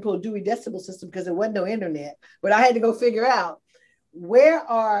library and pull a Dewey Decimal System because there wasn't no internet, but I had to go figure out, where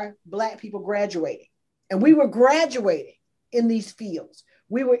are Black people graduating? And we were graduating in these fields.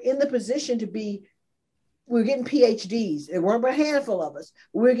 We were in the position to be, we were getting PhDs. There weren't but a handful of us.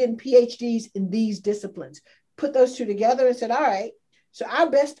 We were getting PhDs in these disciplines. Put those two together and said, all right, so our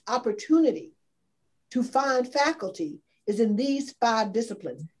best opportunity to find faculty is in these 5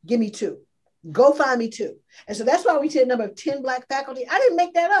 disciplines. Give me 2. Go find me 2. And so that's why we said a number of 10 Black faculty. I didn't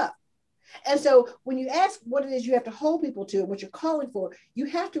make that up. And so when you ask what it is you have to hold people to and what you're calling for, you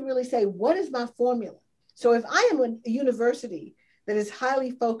have to really say, what is my formula? So if I am a university that is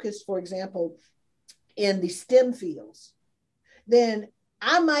highly focused, for example, in the STEM fields, then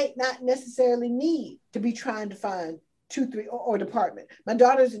I might not necessarily need to be trying to find 2, 3, or department. My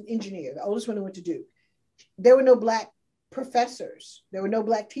daughter's an engineer, the oldest one who went to Duke. There were no Black professors. There were no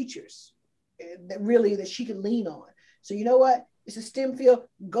Black teachers that she could lean on. So you know what? It's a STEM field.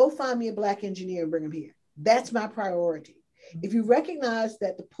 Go find me a Black engineer and bring him here. That's my priority. If you recognize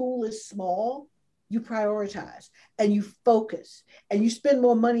that the pool is small, you prioritize and you focus and you spend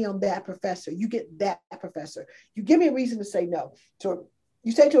more money on that professor. You get that professor. You give me a reason to say no. So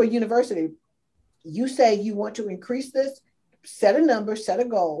you say to a university, you say you want to increase this, set a number, set a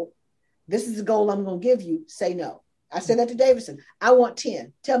goal. This is the goal I'm going to give you. Say no. I said that to Davidson. I want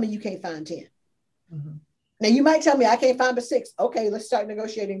 10. Tell me you can't find 10. Mm-hmm. Now you might tell me I can't find but 6. Okay, let's start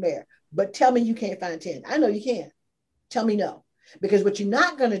negotiating there. But tell me you can't find 10. I know you can. Tell me no. Because what you're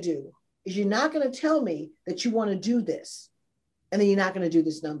not going to do is you're not going to tell me that you want to do this. And then you're not going to do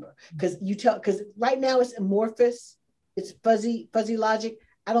this number. Because right now it's amorphous. It's fuzzy logic.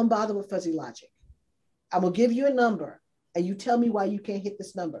 I don't bother with fuzzy logic. I will give you a number and you tell me why you can't hit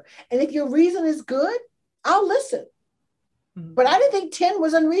this number. And if your reason is good, I'll listen. Mm-hmm. But I didn't think 10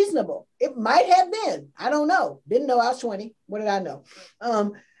 was unreasonable. It might have been. I don't know. Didn't know I was 20. What did I know?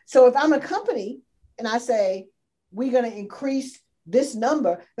 So if I'm a company and I say, we're going to increase this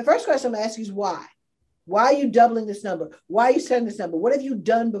number, the first question I'm going to ask you is why? Why are you doubling this number? Why are you setting this number? What have you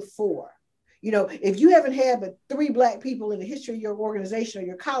done before? You know, if you haven't had but 3 Black people in the history of your organization or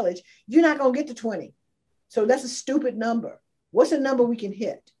your college, you're not going to get to 20. So that's a stupid number. What's a number we can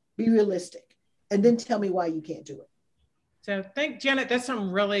hit? Be realistic. And then tell me why you can't do it. So Janet, that's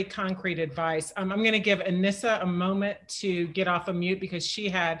some really concrete advice. I'm going to give Anissa a moment to get off of mute because she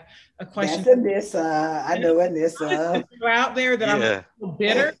had a question. That's Anissa. I know Anissa. Out there that I'm a little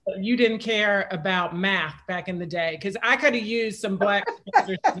bitter that you didn't care about math back in the day because I could have used some Black.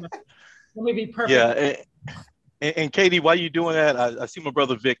 Let me be perfect. Yeah. And Katie, while you're doing that, I see my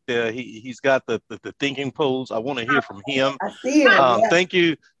brother Vic there. He's got the thinking pose. I want to hear from him. I see him. Thank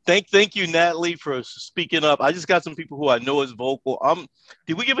you. Thank you, Natalie, for speaking up. I just got some people who I know is vocal.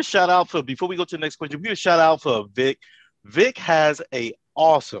 Did we give a shout out before we go to the next question, did we give a shout out for Vic? Vic has a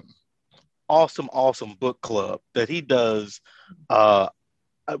awesome book club that he does.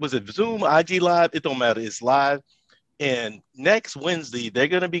 Was it Zoom, IG Live? It don't matter. It's live. And next Wednesday, they're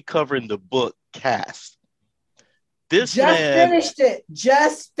going to be covering the book Caste. Just finished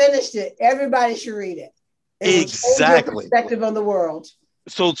it. Everybody should read it. Exactly. Perspective on the world.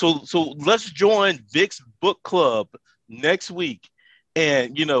 So let's join Vic's book club next week.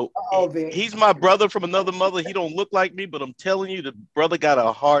 And he's my brother from another mother. He don't look like me, but I'm telling you, the brother got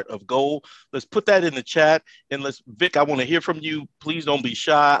a heart of gold. Let's put that in the chat. And Vic, I want to hear from you. Please don't be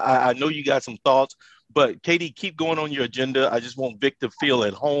shy. I know you got some thoughts. But Katie, keep going on your agenda. I just want Vic to feel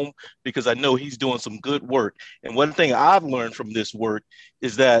at home because I know he's doing some good work. And one thing I've learned from this work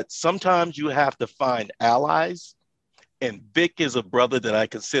is that sometimes you have to find allies. And Vic is a brother that I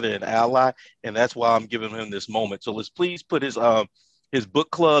consider an ally. And that's why I'm giving him this moment. So let's please put his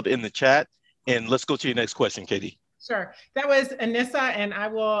book club in the chat. And let's go to your next question, Katie. Sure. That was Anissa, and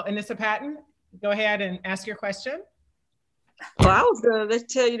Anissa Patton, go ahead and ask your question. Well, I was going to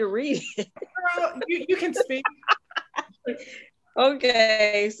tell you to read it. Girl, you can speak.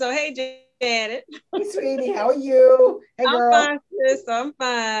 Okay. So, hey, Janet. Hey, sweetie. How are you? Hey, girl. I'm fine, sis. I'm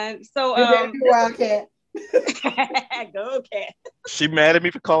fine. So, Wildcat. Go, Cat. She mad at me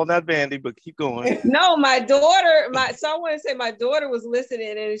for calling that Vandy, but keep going. No, my daughter, so I want to say my daughter was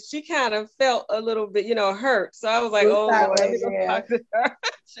listening and she kind of felt a little bit, hurt. So I was like, let me go talk to her.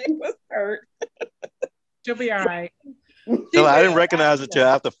 She was hurt. She'll be all right. No, I didn't recognize it till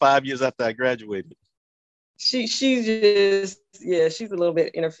after 5 years after I graduated. She's just, she's a little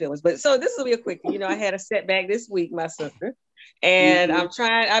bit in her feelings. But so this will be a quickie. I had a setback this week, my sister. And I'm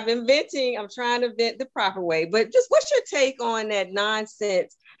trying to vent the proper way. But just what's your take on that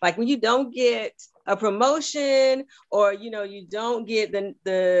nonsense? Like when you don't get a promotion or, you don't get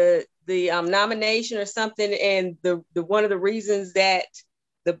the nomination or something. And the one of the reasons that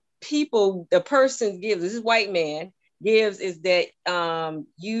the person gives, this is white man, gives is that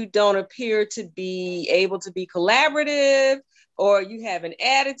you don't appear to be able to be collaborative or you have an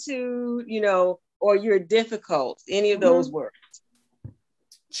attitude, or you're difficult, any of those words.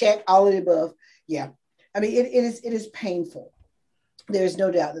 Check all of the above. Yeah. I mean, it is painful. There's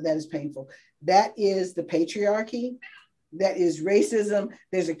no doubt that is painful. That is the patriarchy. That is racism.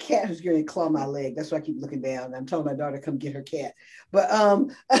 There's a cat who's going to claw my leg. That's why I keep looking down. I'm telling my daughter to come get her cat. But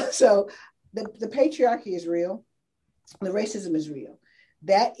so the patriarchy is real. The racism is real.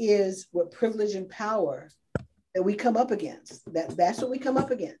 That is what privilege and power that we come up against. That's what we come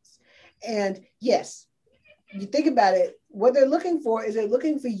up against. And yes, you think about it, what they're looking for is they're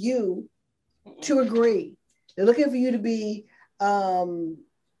looking for you to agree. They're looking for you to be, to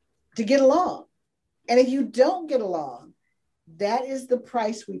get along. And if you don't get along, that is the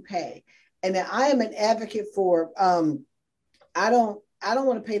price we pay. And I am an advocate for, I don't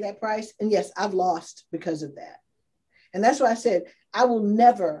want to pay that price. And yes, I've lost because of that. And that's why I said, I will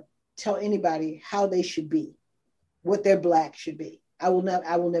never tell anybody how they should be, what their Black should be. I will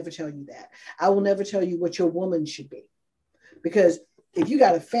never tell you that. I will never tell you what your woman should be. Because if you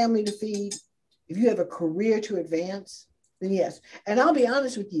got a family to feed, if you have a career to advance, then yes. And I'll be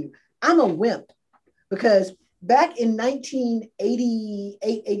honest with you, I'm a wimp, because back in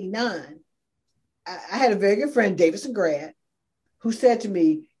 1988, 89, I had a very good friend, Davidson grad, who said to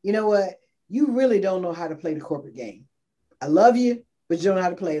me, you know what? You really don't know how to play the corporate game. I love you, but you don't know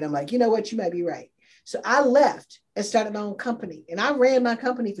how to play it. I'm like, you know what? You might be right. So I left and started my own company. And I ran my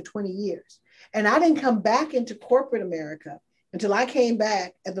company for 20 years. And I didn't come back into corporate America until I came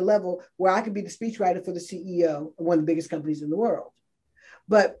back at the level where I could be the speechwriter for the CEO of one of the biggest companies in the world.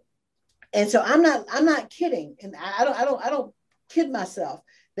 And so I'm not kidding. And I don't kid myself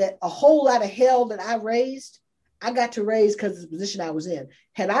that a whole lot of hell that I raised, I got to raise because of the position I was in.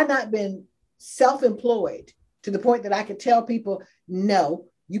 Had I not been self-employed to the point that I could tell people, no,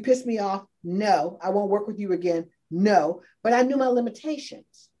 you pissed me off. No, I won't work with you again. No, but I knew my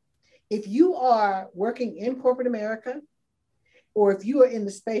limitations. If you are working in corporate America, or if you are in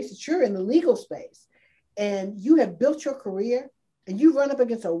the space that you're in, the legal space, and you have built your career and you run up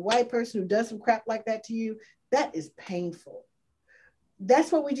against a white person who does some crap like that to you, that is painful.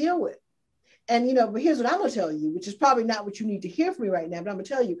 That's what we deal with. And, but here's what I'm going to tell you, which is probably not what you need to hear from me right now, but I'm going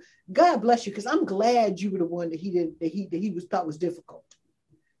to tell you, God bless you, because I'm glad you were the one that he thought was difficult.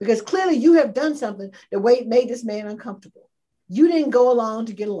 Because clearly you have done something that made this man uncomfortable. You didn't go along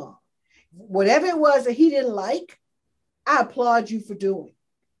to get along. Whatever it was that he didn't like, I applaud you for doing.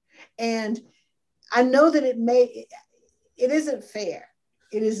 And I know that it isn't fair.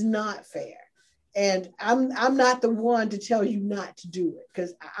 It is not fair. And I'm not the one to tell you not to do it,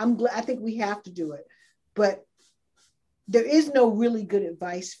 because I think we have to do it. But there is no really good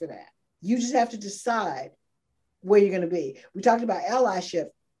advice for that. You just have to decide where you're going to be. We talked about allyship.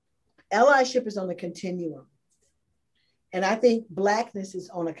 Allyship is on a continuum. And I think Blackness is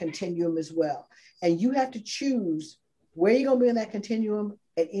on a continuum as well. And you have to choose where you're going to be in that continuum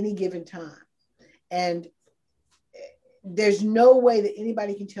at any given time. And there's no way that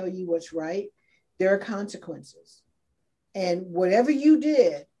anybody can tell you what's right. There are consequences. And whatever you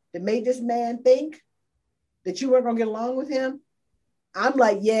did that made this man think that you weren't going to get along with him, I'm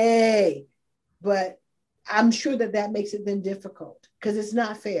like, yay. But I'm sure that makes it then difficult, because it's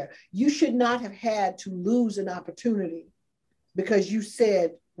not fair. You should not have had to lose an opportunity because you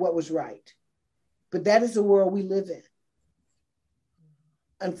said what was right. But that is the world we live in.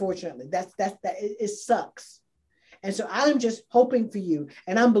 Unfortunately, it sucks. And so I'm just hoping for you,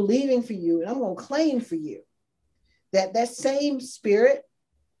 and I'm believing for you, and I'm going to claim for you that same spirit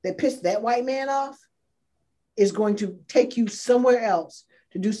that pissed that white man off is going to take you somewhere else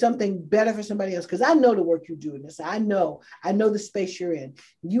to do something better for somebody else. Because I know the work you do in this. I know the space you're in.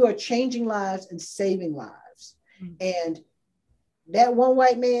 You are changing lives and saving lives. Mm-hmm. And that one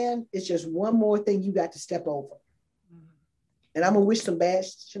white man is just one more thing you got to step over. And I'm going to wish some bad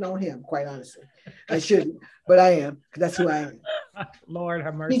shit on him, quite honestly. I shouldn't, but I am, because that's who I am. Lord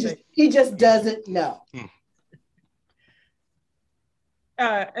have mercy. He just doesn't know.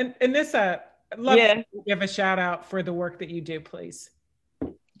 And this, love to give a shout out for the work that you do, please.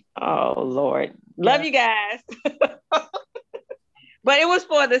 Oh, Lord. Love you guys. But it was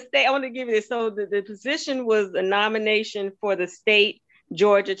for the state. I want to give you this. So the position was a nomination for the state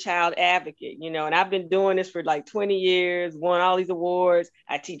Georgia Child Advocate, and I've been doing this for like 20 years, won all these awards.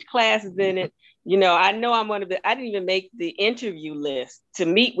 I teach classes in it. I know I'm one of I didn't even make the interview list to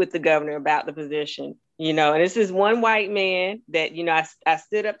meet with the governor about the position, and this is one white man that, I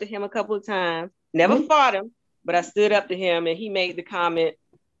stood up to him a couple of times, never fought him, but I stood up to him and he made the comment,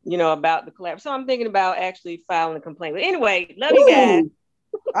 about the collapse. So I'm thinking about actually filing a complaint. But anyway, love you guys.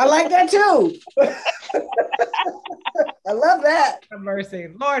 I like that too. I love that. Have mercy.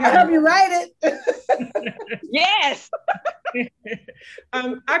 Lord, I hope you write it. Yes.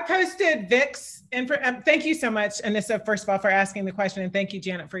 I posted Vic's thank you so much, Anissa, first of all, for asking the question, and thank you,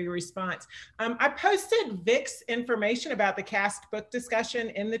 Janet, for your response. I posted Vic's information about the cast book discussion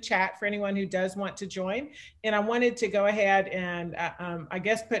in the chat for anyone who does want to join. And I wanted to go ahead and I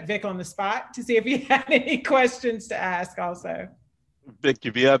guess put Vic on the spot to see if he had any questions to ask also. Vic,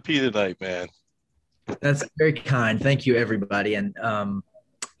 you VIP tonight, man. That's very kind. Thank you, everybody. And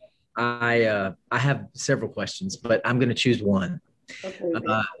I have several questions, but I'm going to choose one. Okay.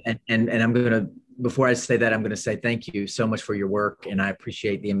 And I'm going to, before I say that, I'm going to say thank you so much for your work. And I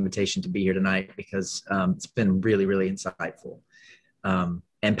appreciate the invitation to be here tonight, because it's been really, really insightful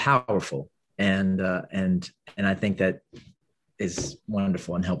and powerful. And I think that is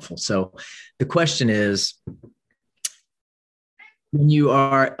wonderful and helpful. So the question is, when you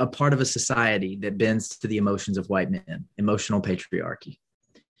are a part of a society that bends to the emotions of white men, emotional patriarchy,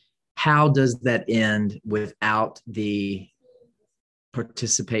 how does that end without the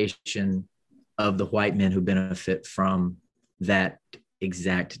participation of the white men who benefit from that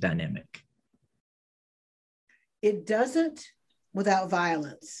exact dynamic? It doesn't without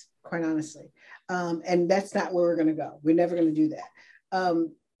violence, quite honestly. And that's not where we're going to go. We're never going to do that.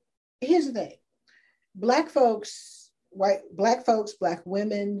 Here's the thing. Black folks, Black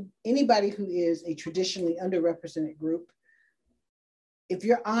women, anybody who is a traditionally underrepresented group, if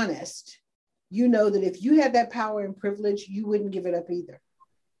you're honest, you know that if you had that power and privilege, you wouldn't give it up either.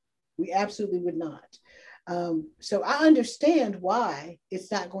 We absolutely would not. So I understand why it's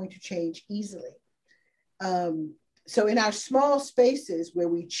not going to change easily. So in our small spaces where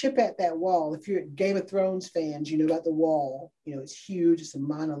we chip at that wall, if you're Game of Thrones fans, you know about the wall, it's huge, it's a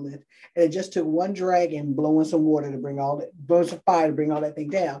monolith. And it just took one dragon blowing some water to blow some fire to bring all that thing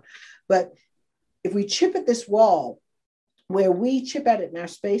down. But if we chip at this wall, where we chip at it in our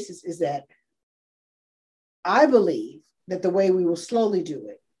spaces is that I believe that the way we will slowly do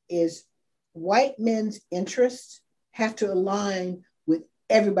it is white men's interests have to align with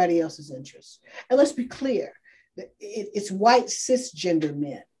everybody else's interests. And let's be clear, it's white cisgender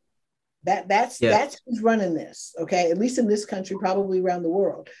men. That's who's running this, okay? At least in this country, probably around the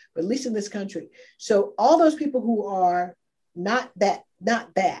world, but at least in this country. So all those people who are not that,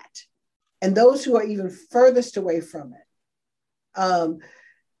 and those who are even furthest away from it,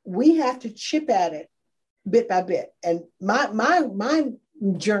 we have to chip at it bit by bit. And my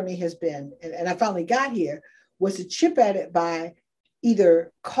journey has been, and I finally got here, was to chip at it by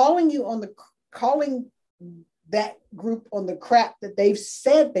either calling that group on the crap that they've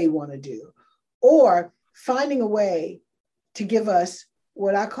said they want to do, or finding a way to give us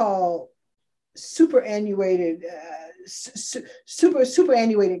what I call superannuated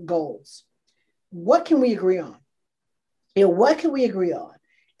goals. What can we agree on? What can we agree on?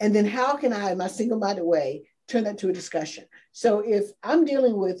 And then how can I, in my single-minded way, turn that to a discussion? So if I'm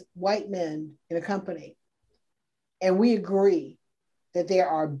dealing with white men in a company and we agree that there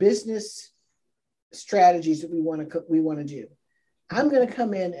are business strategies that we want to do, I'm going to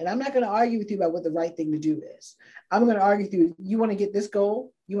come in and I'm not going to argue with you about what the right thing to do is. I'm going to argue with you. You want to get this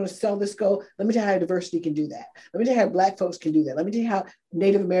goal? You want to sell this goal? Let me tell you how diversity can do that. Let me tell you how Black folks can do that. Let me tell you how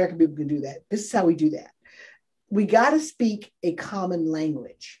Native American people can do that. This is how we do that. We got to speak a common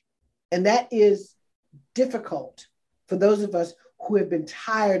language. And that is difficult for those of us who have been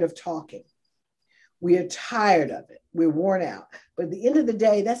tired of talking. We are tired of it. We're worn out. But at the end of the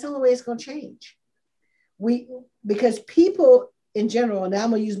day, that's the only way it's going to change. Because people in general, and now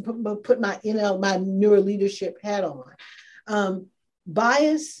I'm going to put my my neuroleadership hat on,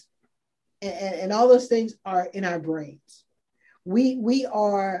 bias and all those things are in our brains. We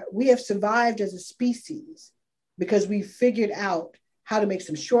have survived as a species because we figured out how to make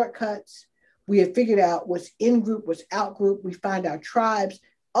some shortcuts. We have figured out what's in group, what's out group. We find our tribes.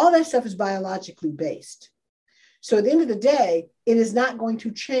 All that stuff is biologically based. So at the end of the day, it is not going to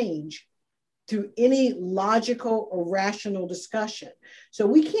change through any logical or rational discussion. So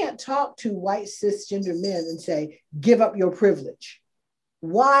we can't talk to white cisgender men and say, give up your privilege.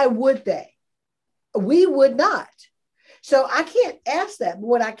 Why would they? We would not. So I can't ask that. But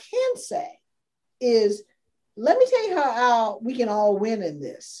what I can say is, let me tell you how we can all win in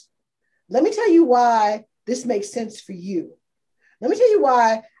this. Let me tell you why this makes sense for you. Let me tell you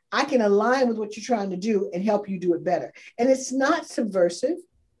why I can align with what you're trying to do and help you do it better. And it's not subversive.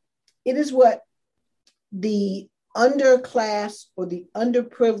 It is what the underclass or the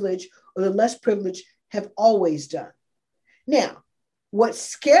underprivileged or the less privileged have always done. Now, what's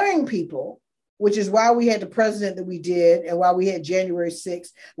scaring people, which is why we had the president that we did and why we had January 6th,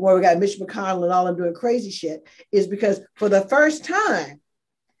 where we got Mitch McConnell and all them doing crazy shit, is because for the first time,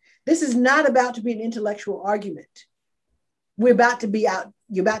 this is not about to be an intellectual argument. We're about to be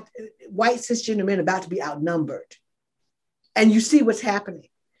white cisgender men about to be outnumbered. And you see what's happening.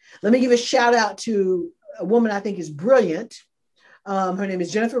 Let me give a shout out to a woman I think is brilliant. Her name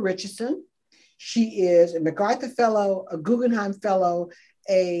is Jennifer Richardson. She is a MacArthur Fellow, a Guggenheim Fellow,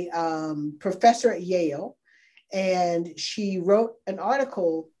 a professor at Yale. And she wrote an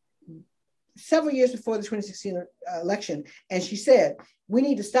article several years before the 2016 election. And she said, we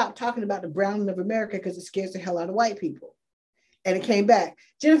need to stop talking about the browning of America because it scares the hell out of white people. And it came back.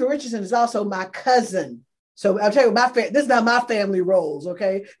 Jennifer Richardson is also my cousin. So I'll tell you, this is not my family roles,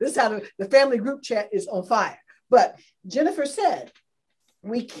 okay? This is how the family group chat is on fire. But Jennifer said,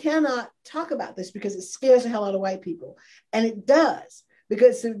 we cannot talk about this because it scares the hell out of white people. And it does,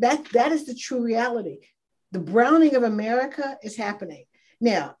 because that is the true reality. The browning of America is happening.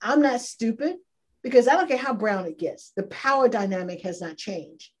 Now, I'm not stupid because I don't care how brown it gets. The power dynamic has not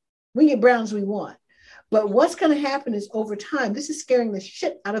changed. We get brown as we want. But what's going to happen is over time, this is scaring the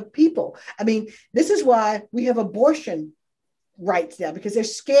shit out of people. I mean, this is why we have abortion rights now, because they're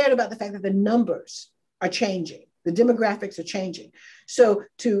scared about the fact that the numbers are changing. The demographics are changing. So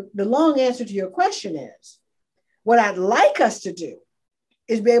the long answer to your question is, what I'd like us to do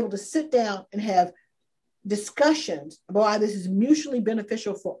is be able to sit down and have discussions about why this is mutually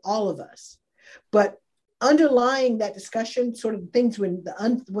beneficial for all of us. But underlying that discussion, sort of things when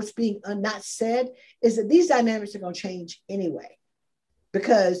what's being not said, is that these dynamics are going to change anyway,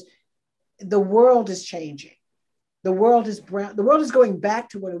 because the world is changing. The world is brown. The world is going back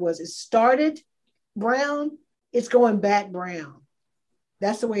to what it was. It started brown. It's going back brown.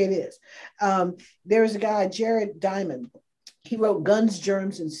 That's the way it is. There is a guy, Jared Diamond. He wrote Guns,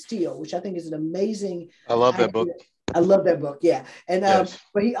 Germs, and Steel, which I think is an amazing. I love that book. I love that book. Yeah. And Yes.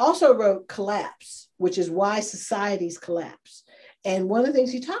 But he also wrote Collapse, which is why societies collapse. And one of the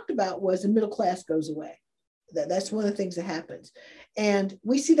things he talked about was the middle class goes away. That's one of the things that happens. And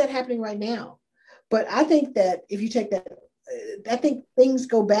we see that happening right now. But I think that if you take that, I think things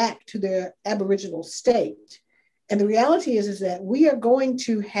go back to their Aboriginal state. And the reality is that we are going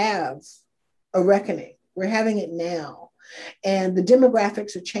to have a reckoning. We're having it now. And the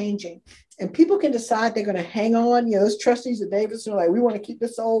demographics are changing. And people can decide they're going to hang on. You know, those trustees at Davidson are like, we want to keep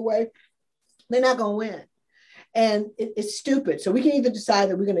this the old way. They're not going to win. And it's stupid. So we can either decide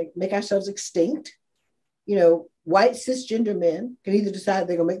that we're going to make ourselves extinct. You know, white cisgender men can either decide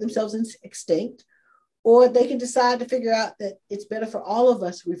they're going to make themselves extinct, or they can decide to figure out that it's better for all of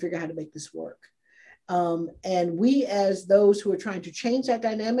us if we figure out how to make this work. And we, as those who are trying to change that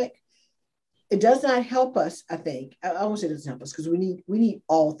dynamic, it does not help us, I think. I won't say it doesn't help us, because we need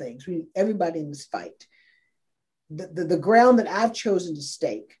all things. We need everybody in this fight. The ground that I've chosen to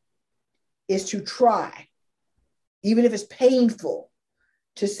stake is to try, even if it's painful,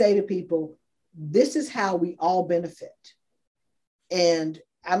 to say to people, this is how we all benefit. And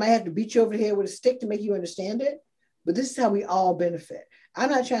I might have to beat you over the head with a stick to make you understand it, but this is how we all benefit. I'm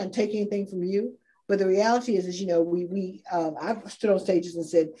not trying to take anything from you, but the reality is you know, I've stood on stages and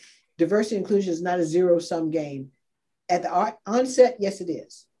said, diversity and inclusion is not a zero-sum game. At the onset, yes, it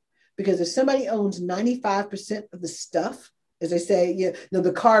is. Because if somebody owns 95% of the stuff, as they say, you know,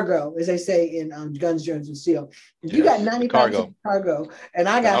 the cargo, as they say in Guns, Germs, and Steel, if you got 95% of the cargo, and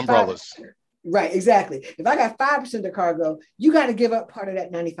I got umbrellas. Right, exactly. If I got 5% of the cargo, you got to give up part of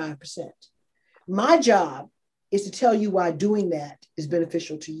that 95%. My job is to tell you why doing that is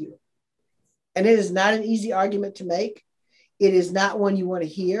beneficial to you. And it is not an easy argument to make. It is not one you want to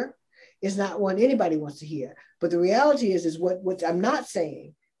hear. It's not one anybody wants to hear. But the reality is what I'm not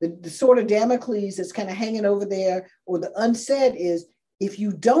saying, the sort of Damocles that's kind of hanging over there, or the unsaid is, if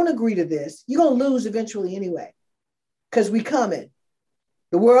you don't agree to this, you're going to lose eventually anyway, because we coming.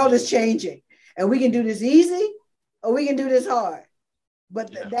 The world is changing, and we can do this easy or we can do this hard.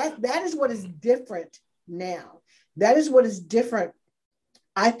 But that is what is different now. That is what is different,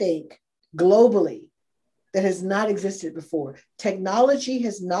 I think, globally, that has not existed before. Technology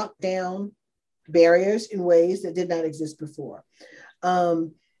has knocked down barriers in ways that did not exist before.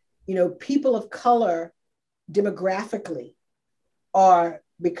 You know, people of color demographically are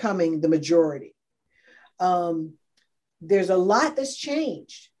becoming the majority. There's a lot that's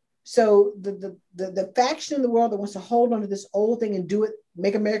changed. So the faction in the world that wants to hold on to this old thing and do it,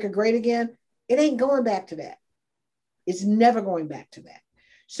 make America great again, it ain't going back to that. It's never going back to that.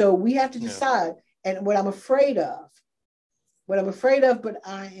 So we have to decide. And what I'm afraid of, but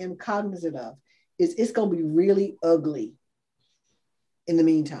I am cognizant of, is it's going to be really ugly in the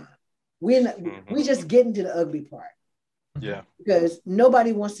meantime. We just getting to the ugly part. Yeah. Because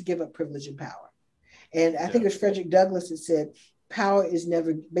nobody wants to give up privilege and power. And I think it was Frederick Douglass that said, power is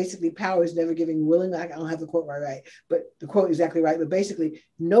never giving willingly. I don't have the quote right, but the quote is exactly right. But basically,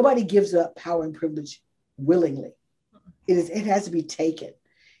 nobody gives up power and privilege willingly. It has to be taken.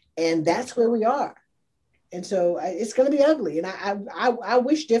 And that's where we are. And so it's going to be ugly. And I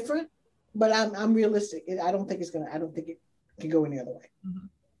wish different, but I'm realistic. I don't think it can go any other way.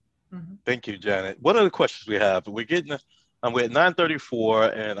 Mm-hmm. Mm-hmm. Thank you, Janet. What are the questions we have? We're at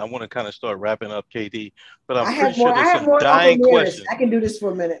 9:34, and I want to kind of start wrapping up, Katie. But I'm pretty sure there's some dying questions. I can do this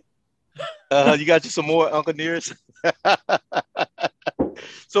for a minute. You got some more Uncle Nearest?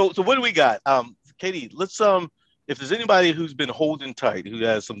 So what do we got? Katie, let's if there's anybody who's been holding tight, who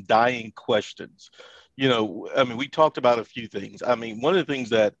has some dying questions, you know, I mean, we talked about a few things. I mean, one of the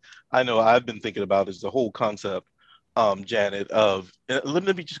things that I know I've been thinking about is the whole concept Janet,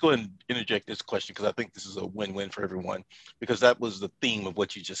 let me just go ahead and interject this question because I think this is a win-win for everyone, because that was the theme of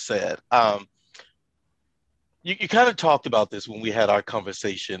what you just said. You kind of talked about this when we had our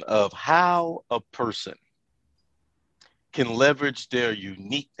conversation of how a person can leverage their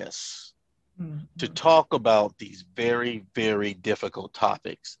uniqueness to talk about these very, very difficult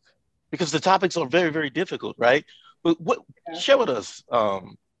topics, because the topics are very, very difficult, right? But share with us,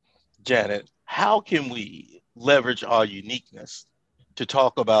 Janet, how can we leverage our uniqueness to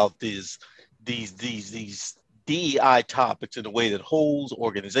talk about these DEI topics in a way that holds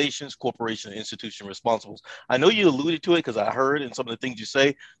organizations, corporations, and institutions responsible? I know you alluded to it because I heard in some of the things you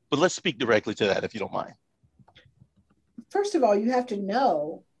say, but let's speak directly to that if you don't mind. First of all, you have to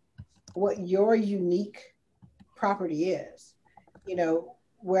know what your unique property is. You know,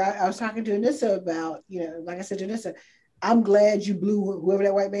 where I was talking to Anissa about, you know, like I said to Anissa, I'm glad you blew whoever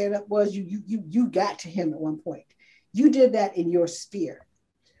that white man up was. You got to him at one point. You did that in your sphere.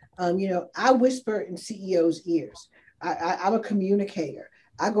 You know, I whisper in CEOs' ears. I'm a communicator.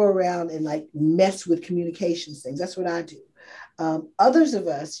 I go around and like mess with communications things. That's what I do. Others of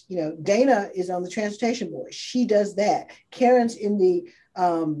us, you know, Dana is on the transportation board. She does that. Karen's in the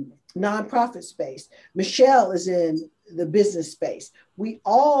nonprofit space. Michelle is in the business space. We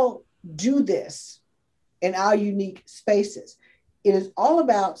all do this in our unique spaces. It is all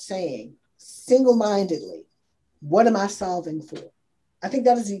about saying single-mindedly, what am I solving for? I think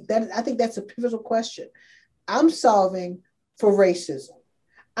that's a pivotal question. I'm solving for racism.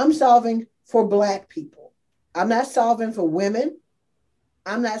 I'm solving for Black people. I'm not solving for women.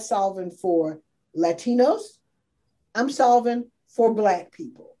 I'm not solving for Latinos. I'm solving for Black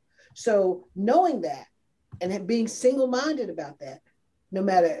people. So knowing that and being single-minded about that, no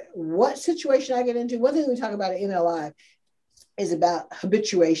matter what situation I get into, one thing we talk about at NLI is about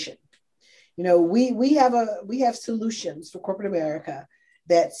habituation. You know, we have solutions for corporate America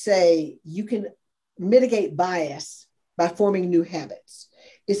that say you can mitigate bias by forming new habits.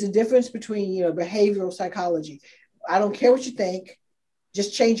 It's the difference between, you know, behavioral psychology. I don't care what you think,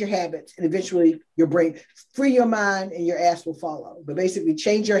 just change your habits, and eventually your brain, free your mind and your ass will follow. But basically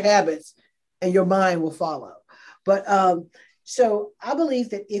change your habits and your mind will follow. But so I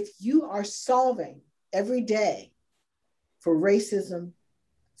believe that if you are solving every day for racism,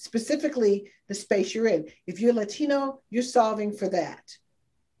 specifically the space you're in, if you're Latino, you're solving for that.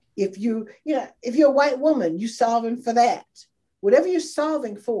 If you're a white woman, you're solving for that. Whatever you're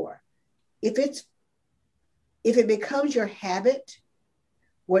solving for, if it becomes your habit,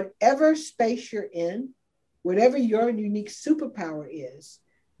 whatever space you're in, whatever your unique superpower is,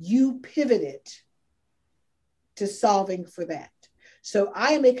 you pivot it to solving for that. So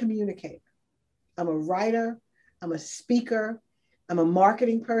I am a communicator. I'm a writer. I'm a speaker. I'm a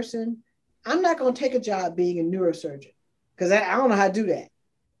marketing person. I'm not going to take a job being a neurosurgeon because I don't know how to do that.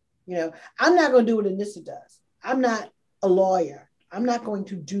 You know, I'm not going to do what Anissa does. I'm not a lawyer. I'm not going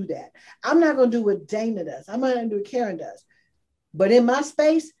to do that. I'm not going to do what Dana does. I'm not going to do what Karen does. But in my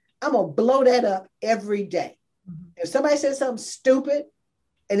space, I'm going to blow that up every day. If somebody says something stupid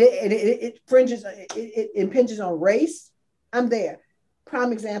and it impinges on race, I'm there.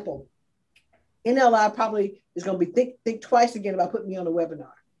 Prime example, NLI probably is going to be think twice again about putting me on a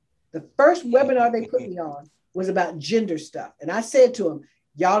webinar. The first webinar they put me on was about gender stuff. And I said to them,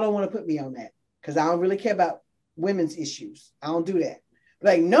 y'all don't want to put me on that because I don't really care about women's issues. I don't do that.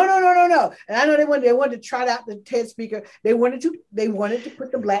 Like, no. And I know they wanted to trot out the TED speaker. They wanted to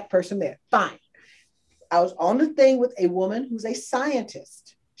put the Black person there. Fine. I was on the thing with a woman who's a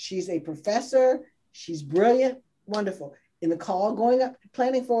scientist. She's a professor. She's brilliant, wonderful. In the call going up,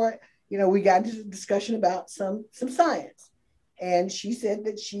 planning for it, you know, we got into a discussion about some science. And she said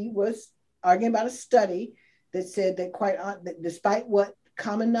that she was arguing about a study that said that despite what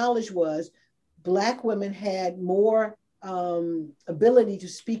common knowledge was, Black women had more ability to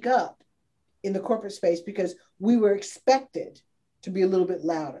speak up in the corporate space because we were expected to be a little bit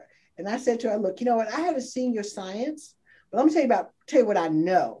louder. And I said to her, look, you know what? I haven't seen your science, but I'm going to tell you what I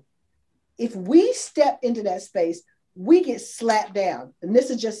know. If we step into that space, we get slapped down. And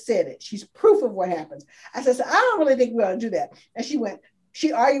Nissa just said it. She's proof of what happens. I said, so I don't really think we ought to do that. And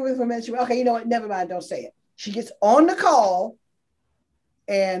she argued with me for a minute. She went, okay, you know what? Never mind. Don't say it. She gets on the call.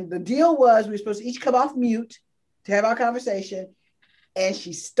 And the deal was we were supposed to each come off mute to have our conversation. And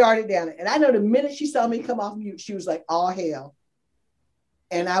she started down it. And I know the minute she saw me come off mute, she was like, all hell.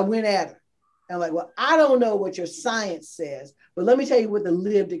 And I went at her. And I'm like, well, I don't know what your science says, but let me tell you what the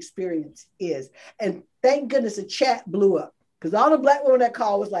lived experience is. And thank goodness the chat blew up because all the Black women that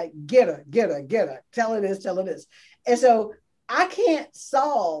called was like, get her. Tell her this. And so I can't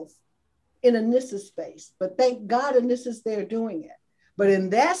solve in Anissa's space, but thank God Anissa's there doing it. But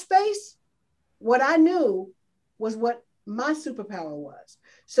in that space, what I knew was what my superpower was.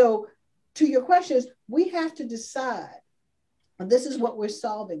 So to your questions, we have to decide, this is what we're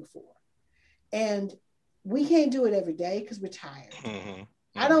solving for. And we can't do it every day because we're tired. Mm-hmm.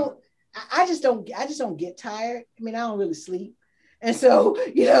 I just don't get tired. I mean, I don't really sleep. And so,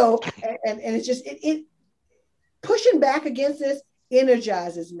 and it's just, it pushing back against this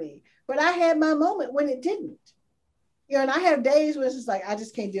energizes me. But I had my moment when it didn't. And I have days where it's just like, I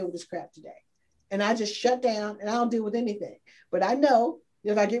just can't deal with this crap today. And I just shut down and I don't deal with anything. But I know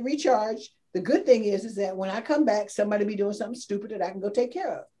if I get recharged, the good thing is that when I come back, somebody be doing something stupid that I can go take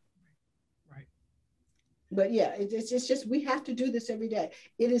care of. Right. But yeah, it's just, we have to do this every day.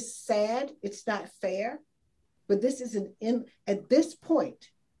 It is sad. It's not fair. But this is at this point,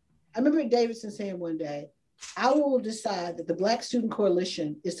 I remember Davidson saying one day, I will decide that the Black Student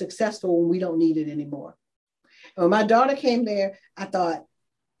Coalition is successful when we don't need it anymore. And when my daughter came there, I thought,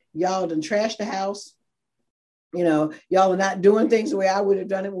 y'all done trashed the house. Y'all are not doing things the way I would have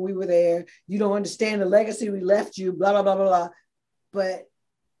done it when we were there. You don't understand the legacy we left you, blah, blah, blah, blah, blah. But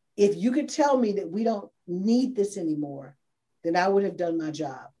if you could tell me that we don't need this anymore, then I would have done my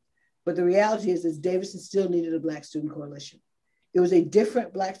job. But the reality is Davidson still needed a Black Student Coalition. It was a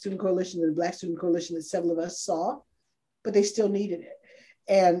different Black Student Coalition than the Black Student Coalition that several of us saw, but they still needed it.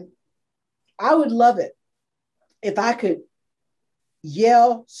 And I would love it if I could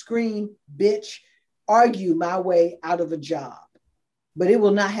yell, scream, bitch, argue my way out of a job. But it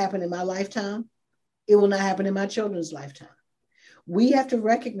will not happen in my lifetime. It will not happen in my children's lifetime. We have to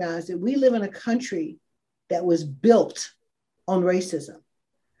recognize that we live in a country that was built on racism.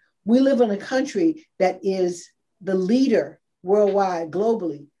 We live in a country that is the leader worldwide,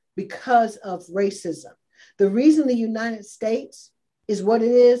 globally, because of racism. The reason the United States is what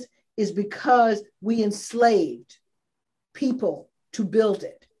it is because we enslaved people to build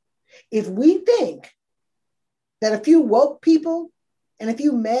it. If we think that a few woke people and a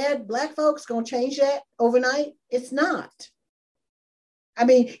few mad Black folks gonna change that overnight, it's not. I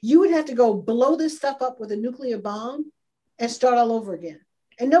mean, you would have to go blow this stuff up with a nuclear bomb and start all over again.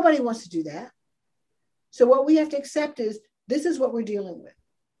 And nobody wants to do that. So what we have to accept is this is what we're dealing with.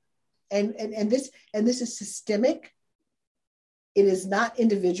 And this is systemic. It is not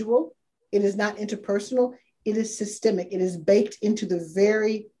individual. It is not interpersonal. It is systemic. It is baked into the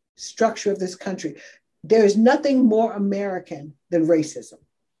very structure of this country. There is nothing more American than racism,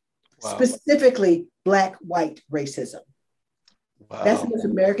 specifically Black-white racism. Wow. That's the most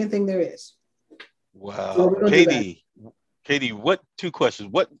American thing there is. Wow. So Katie, what two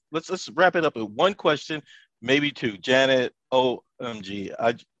questions? Let's wrap it up with one question, maybe two. Janet, OMG,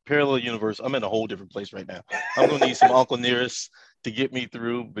 parallel universe. I'm in a whole different place right now. I'm gonna need some Uncle Nearest to get me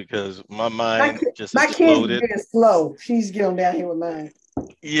through because my mind just exploded. My kid's slow. She's getting down here with mine.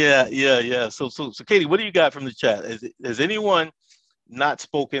 Yeah. So Katie, what do you got from the chat? Has anyone not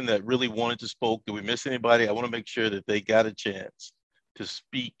spoken that really wanted to spoke? Did we miss anybody? I want to make sure that they got a chance to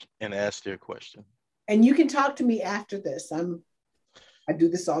speak and ask their question. And you can talk to me after this. I do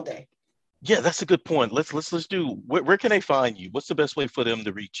this all day. Yeah, that's a good point. Let's do. Where can they find you? What's the best way for them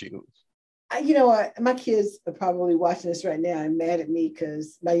to reach you? You know what? My kids are probably watching this right now and mad at me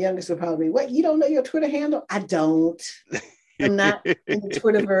because my youngest will probably be, what, you don't know your Twitter handle? I don't. I'm not in the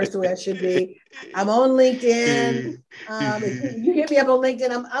Twitterverse the way I should be. I'm on LinkedIn. If you hit me up on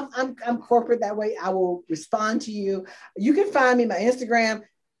LinkedIn, I'm corporate that way. I will respond to you. You can find me my Instagram.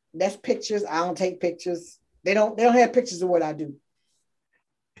 That's pictures. I don't take pictures. They don't have pictures of what I do.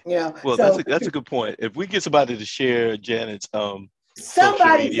 Well, so, that's a good point. If we get somebody to share Janet's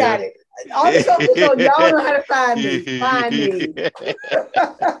somebody got it. All the social media, y'all know how to find me.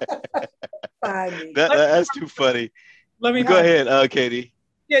 Find me. That's too funny. Let me go ahead, Katie.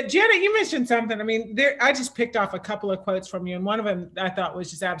 Yeah, Janet, you mentioned something. I mean, I just picked off a couple of quotes from you, and one of them I thought was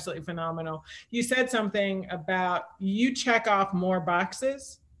just absolutely phenomenal. You said something about you check off more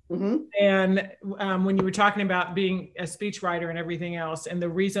boxes. Mm-hmm. And when you were talking about being a speechwriter and everything else, and the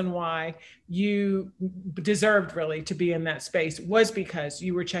reason why you deserved really to be in that space was because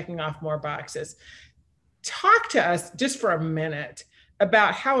you were checking off more boxes. Talk to us just for a minute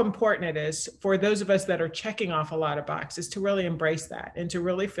about how important it is for those of us that are checking off a lot of boxes to really embrace that and to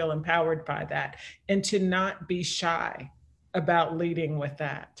really feel empowered by that and to not be shy about leading with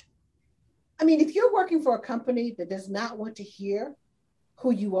that. I mean, if you're working for a company that does not want to hear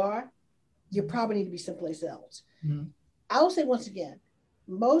who you are, you probably need to be someplace else. Mm-hmm. I will say once again,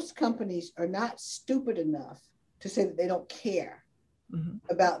 most companies are not stupid enough to say that they don't care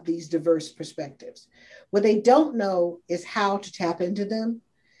about these diverse perspectives. What they don't know is how to tap into them.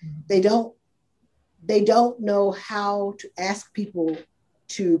 They don't know how to ask people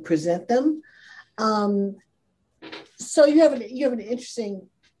to present them. So you have an interesting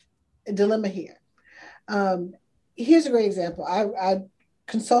dilemma here. Here's a great example. I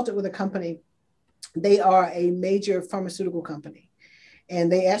consulted with a company. They are a major pharmaceutical company,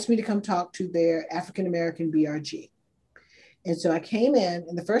 and they asked me to come talk to their African American BRG. And so I came in,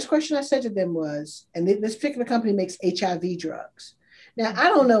 and the first question I said to them was, and this particular company makes HIV drugs. Now, I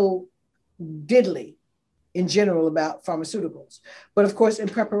don't know diddly in general about pharmaceuticals, but of course, in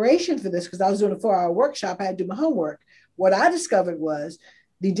preparation for this, because I was doing a 4-hour workshop, I had to do my homework. What I discovered was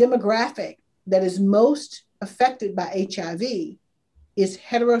the demographic that is most affected by HIV is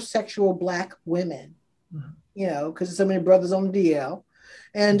heterosexual Black women, you know, because there's so many brothers on the DL.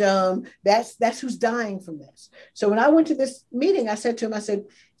 And that's who's dying from this. So when I went to this meeting, I said to him, I said,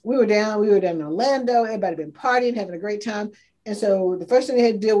 we were down in Orlando, everybody been partying, having a great time. And so the first thing they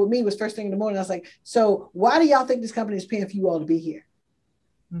had to deal with me was first thing in the morning. I was like, so why do y'all think this company is paying for you all to be here?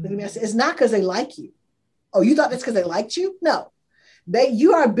 I said, it's not because they like you. Oh, you thought that's because they liked you? No,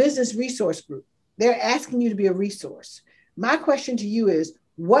 you are a business resource group. They're asking you to be a resource. My question to you is,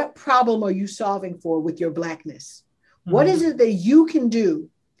 what problem are you solving for with your Blackness? What is it that you can do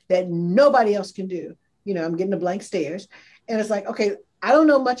that nobody else can do? You know, I'm getting the blank stares. And it's like, okay, I don't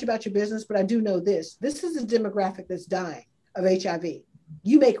know much about your business, but I do know this. This is a demographic that's dying of HIV.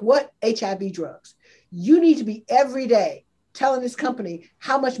 You make what? HIV drugs. You need to be every day telling this company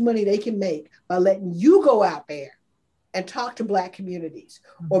how much money they can make by letting you go out there and talk to Black communities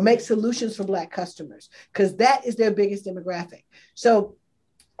or make solutions for Black customers, because that is their biggest demographic. So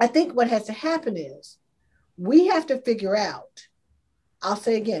I think what has to happen is we have to figure out, I'll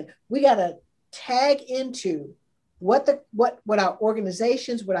say again, we got to tag into what our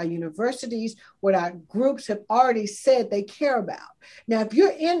organizations, what our universities, what our groups have already said they care about. Now, if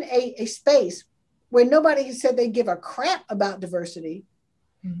you're in a space where nobody has said they give a crap about diversity,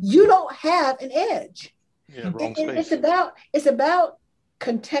 you don't have an edge. Yeah, wrong space. It's about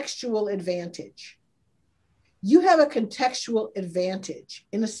contextual advantage. You have a contextual advantage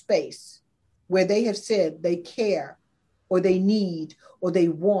in a space where they have said they care or they need or they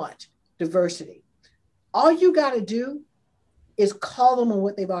want diversity. All you got to do is call them on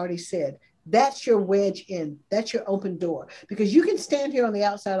what they've already said. That's your wedge in. That's your open door. Because you can stand here on the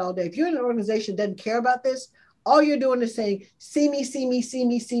outside all day. If you're in an organization that doesn't care about this, all you're doing is saying, see me, see me, see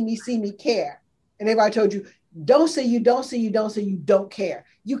me, see me, see me, care. And they've already told you, don't say you, don't say you, don't say you don't care.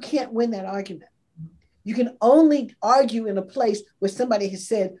 You can't win that argument. You can only argue in a place where somebody has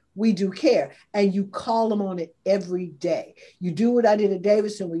said, we do care, and you call them on it every day. You do what I did at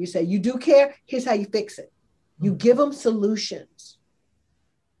Davidson, where you say, you do care, here's how you fix it. You give them solutions,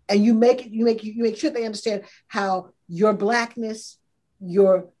 and you make sure they understand how your Blackness,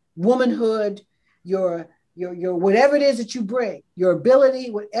 your womanhood, your whatever it is that you bring, your ability,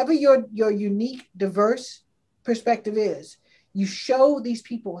 whatever your unique, diverse perspective is, you show these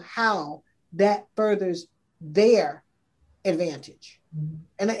people how that furthers their advantage.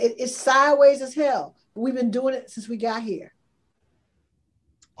 And it's sideways as hell, but we've been doing it since we got here.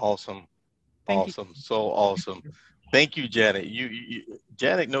 Awesome. Thank awesome. you. So awesome. Thank you, Janet. You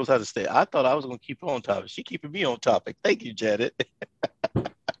Janet knows how to stay. I thought I was going to keep her on topic. She keeping me on topic. Thank you, Janet.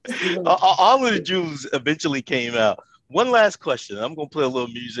 All of the jewels eventually came out. One last question. I'm going to play a little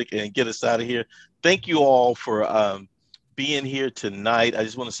music and get us out of here. Thank you all for being here tonight. I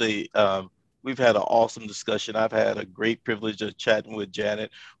just want to say we've had an awesome discussion. I've had a great privilege of chatting with Janet.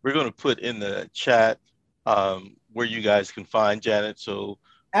 We're going to put in the chat where you guys can find Janet. So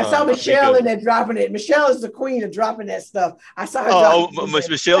I saw Michelle in there dropping it. Michelle is the queen of dropping that stuff. I saw her.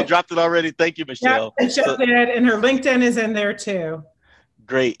 Michelle dropped it already. Thank you, Michelle. Yeah, Michelle did, and her LinkedIn is in there too.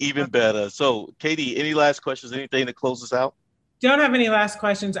 Great, even better. So, Katie, any last questions? Anything to close us out? Don't have any last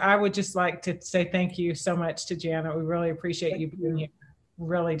questions. I would just like to say thank you so much to Janet. We really appreciate you being here.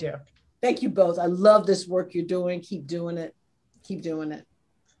 Really do. Thank you both. I love this work you're doing. Keep doing it. Keep doing it.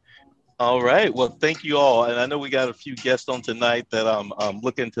 All right. Well, thank you all. And I know we got a few guests on tonight that I'm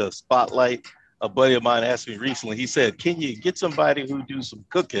looking to spotlight. A buddy of mine asked me recently, he said, can you get somebody who do some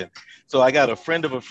cooking? So I got a friend of a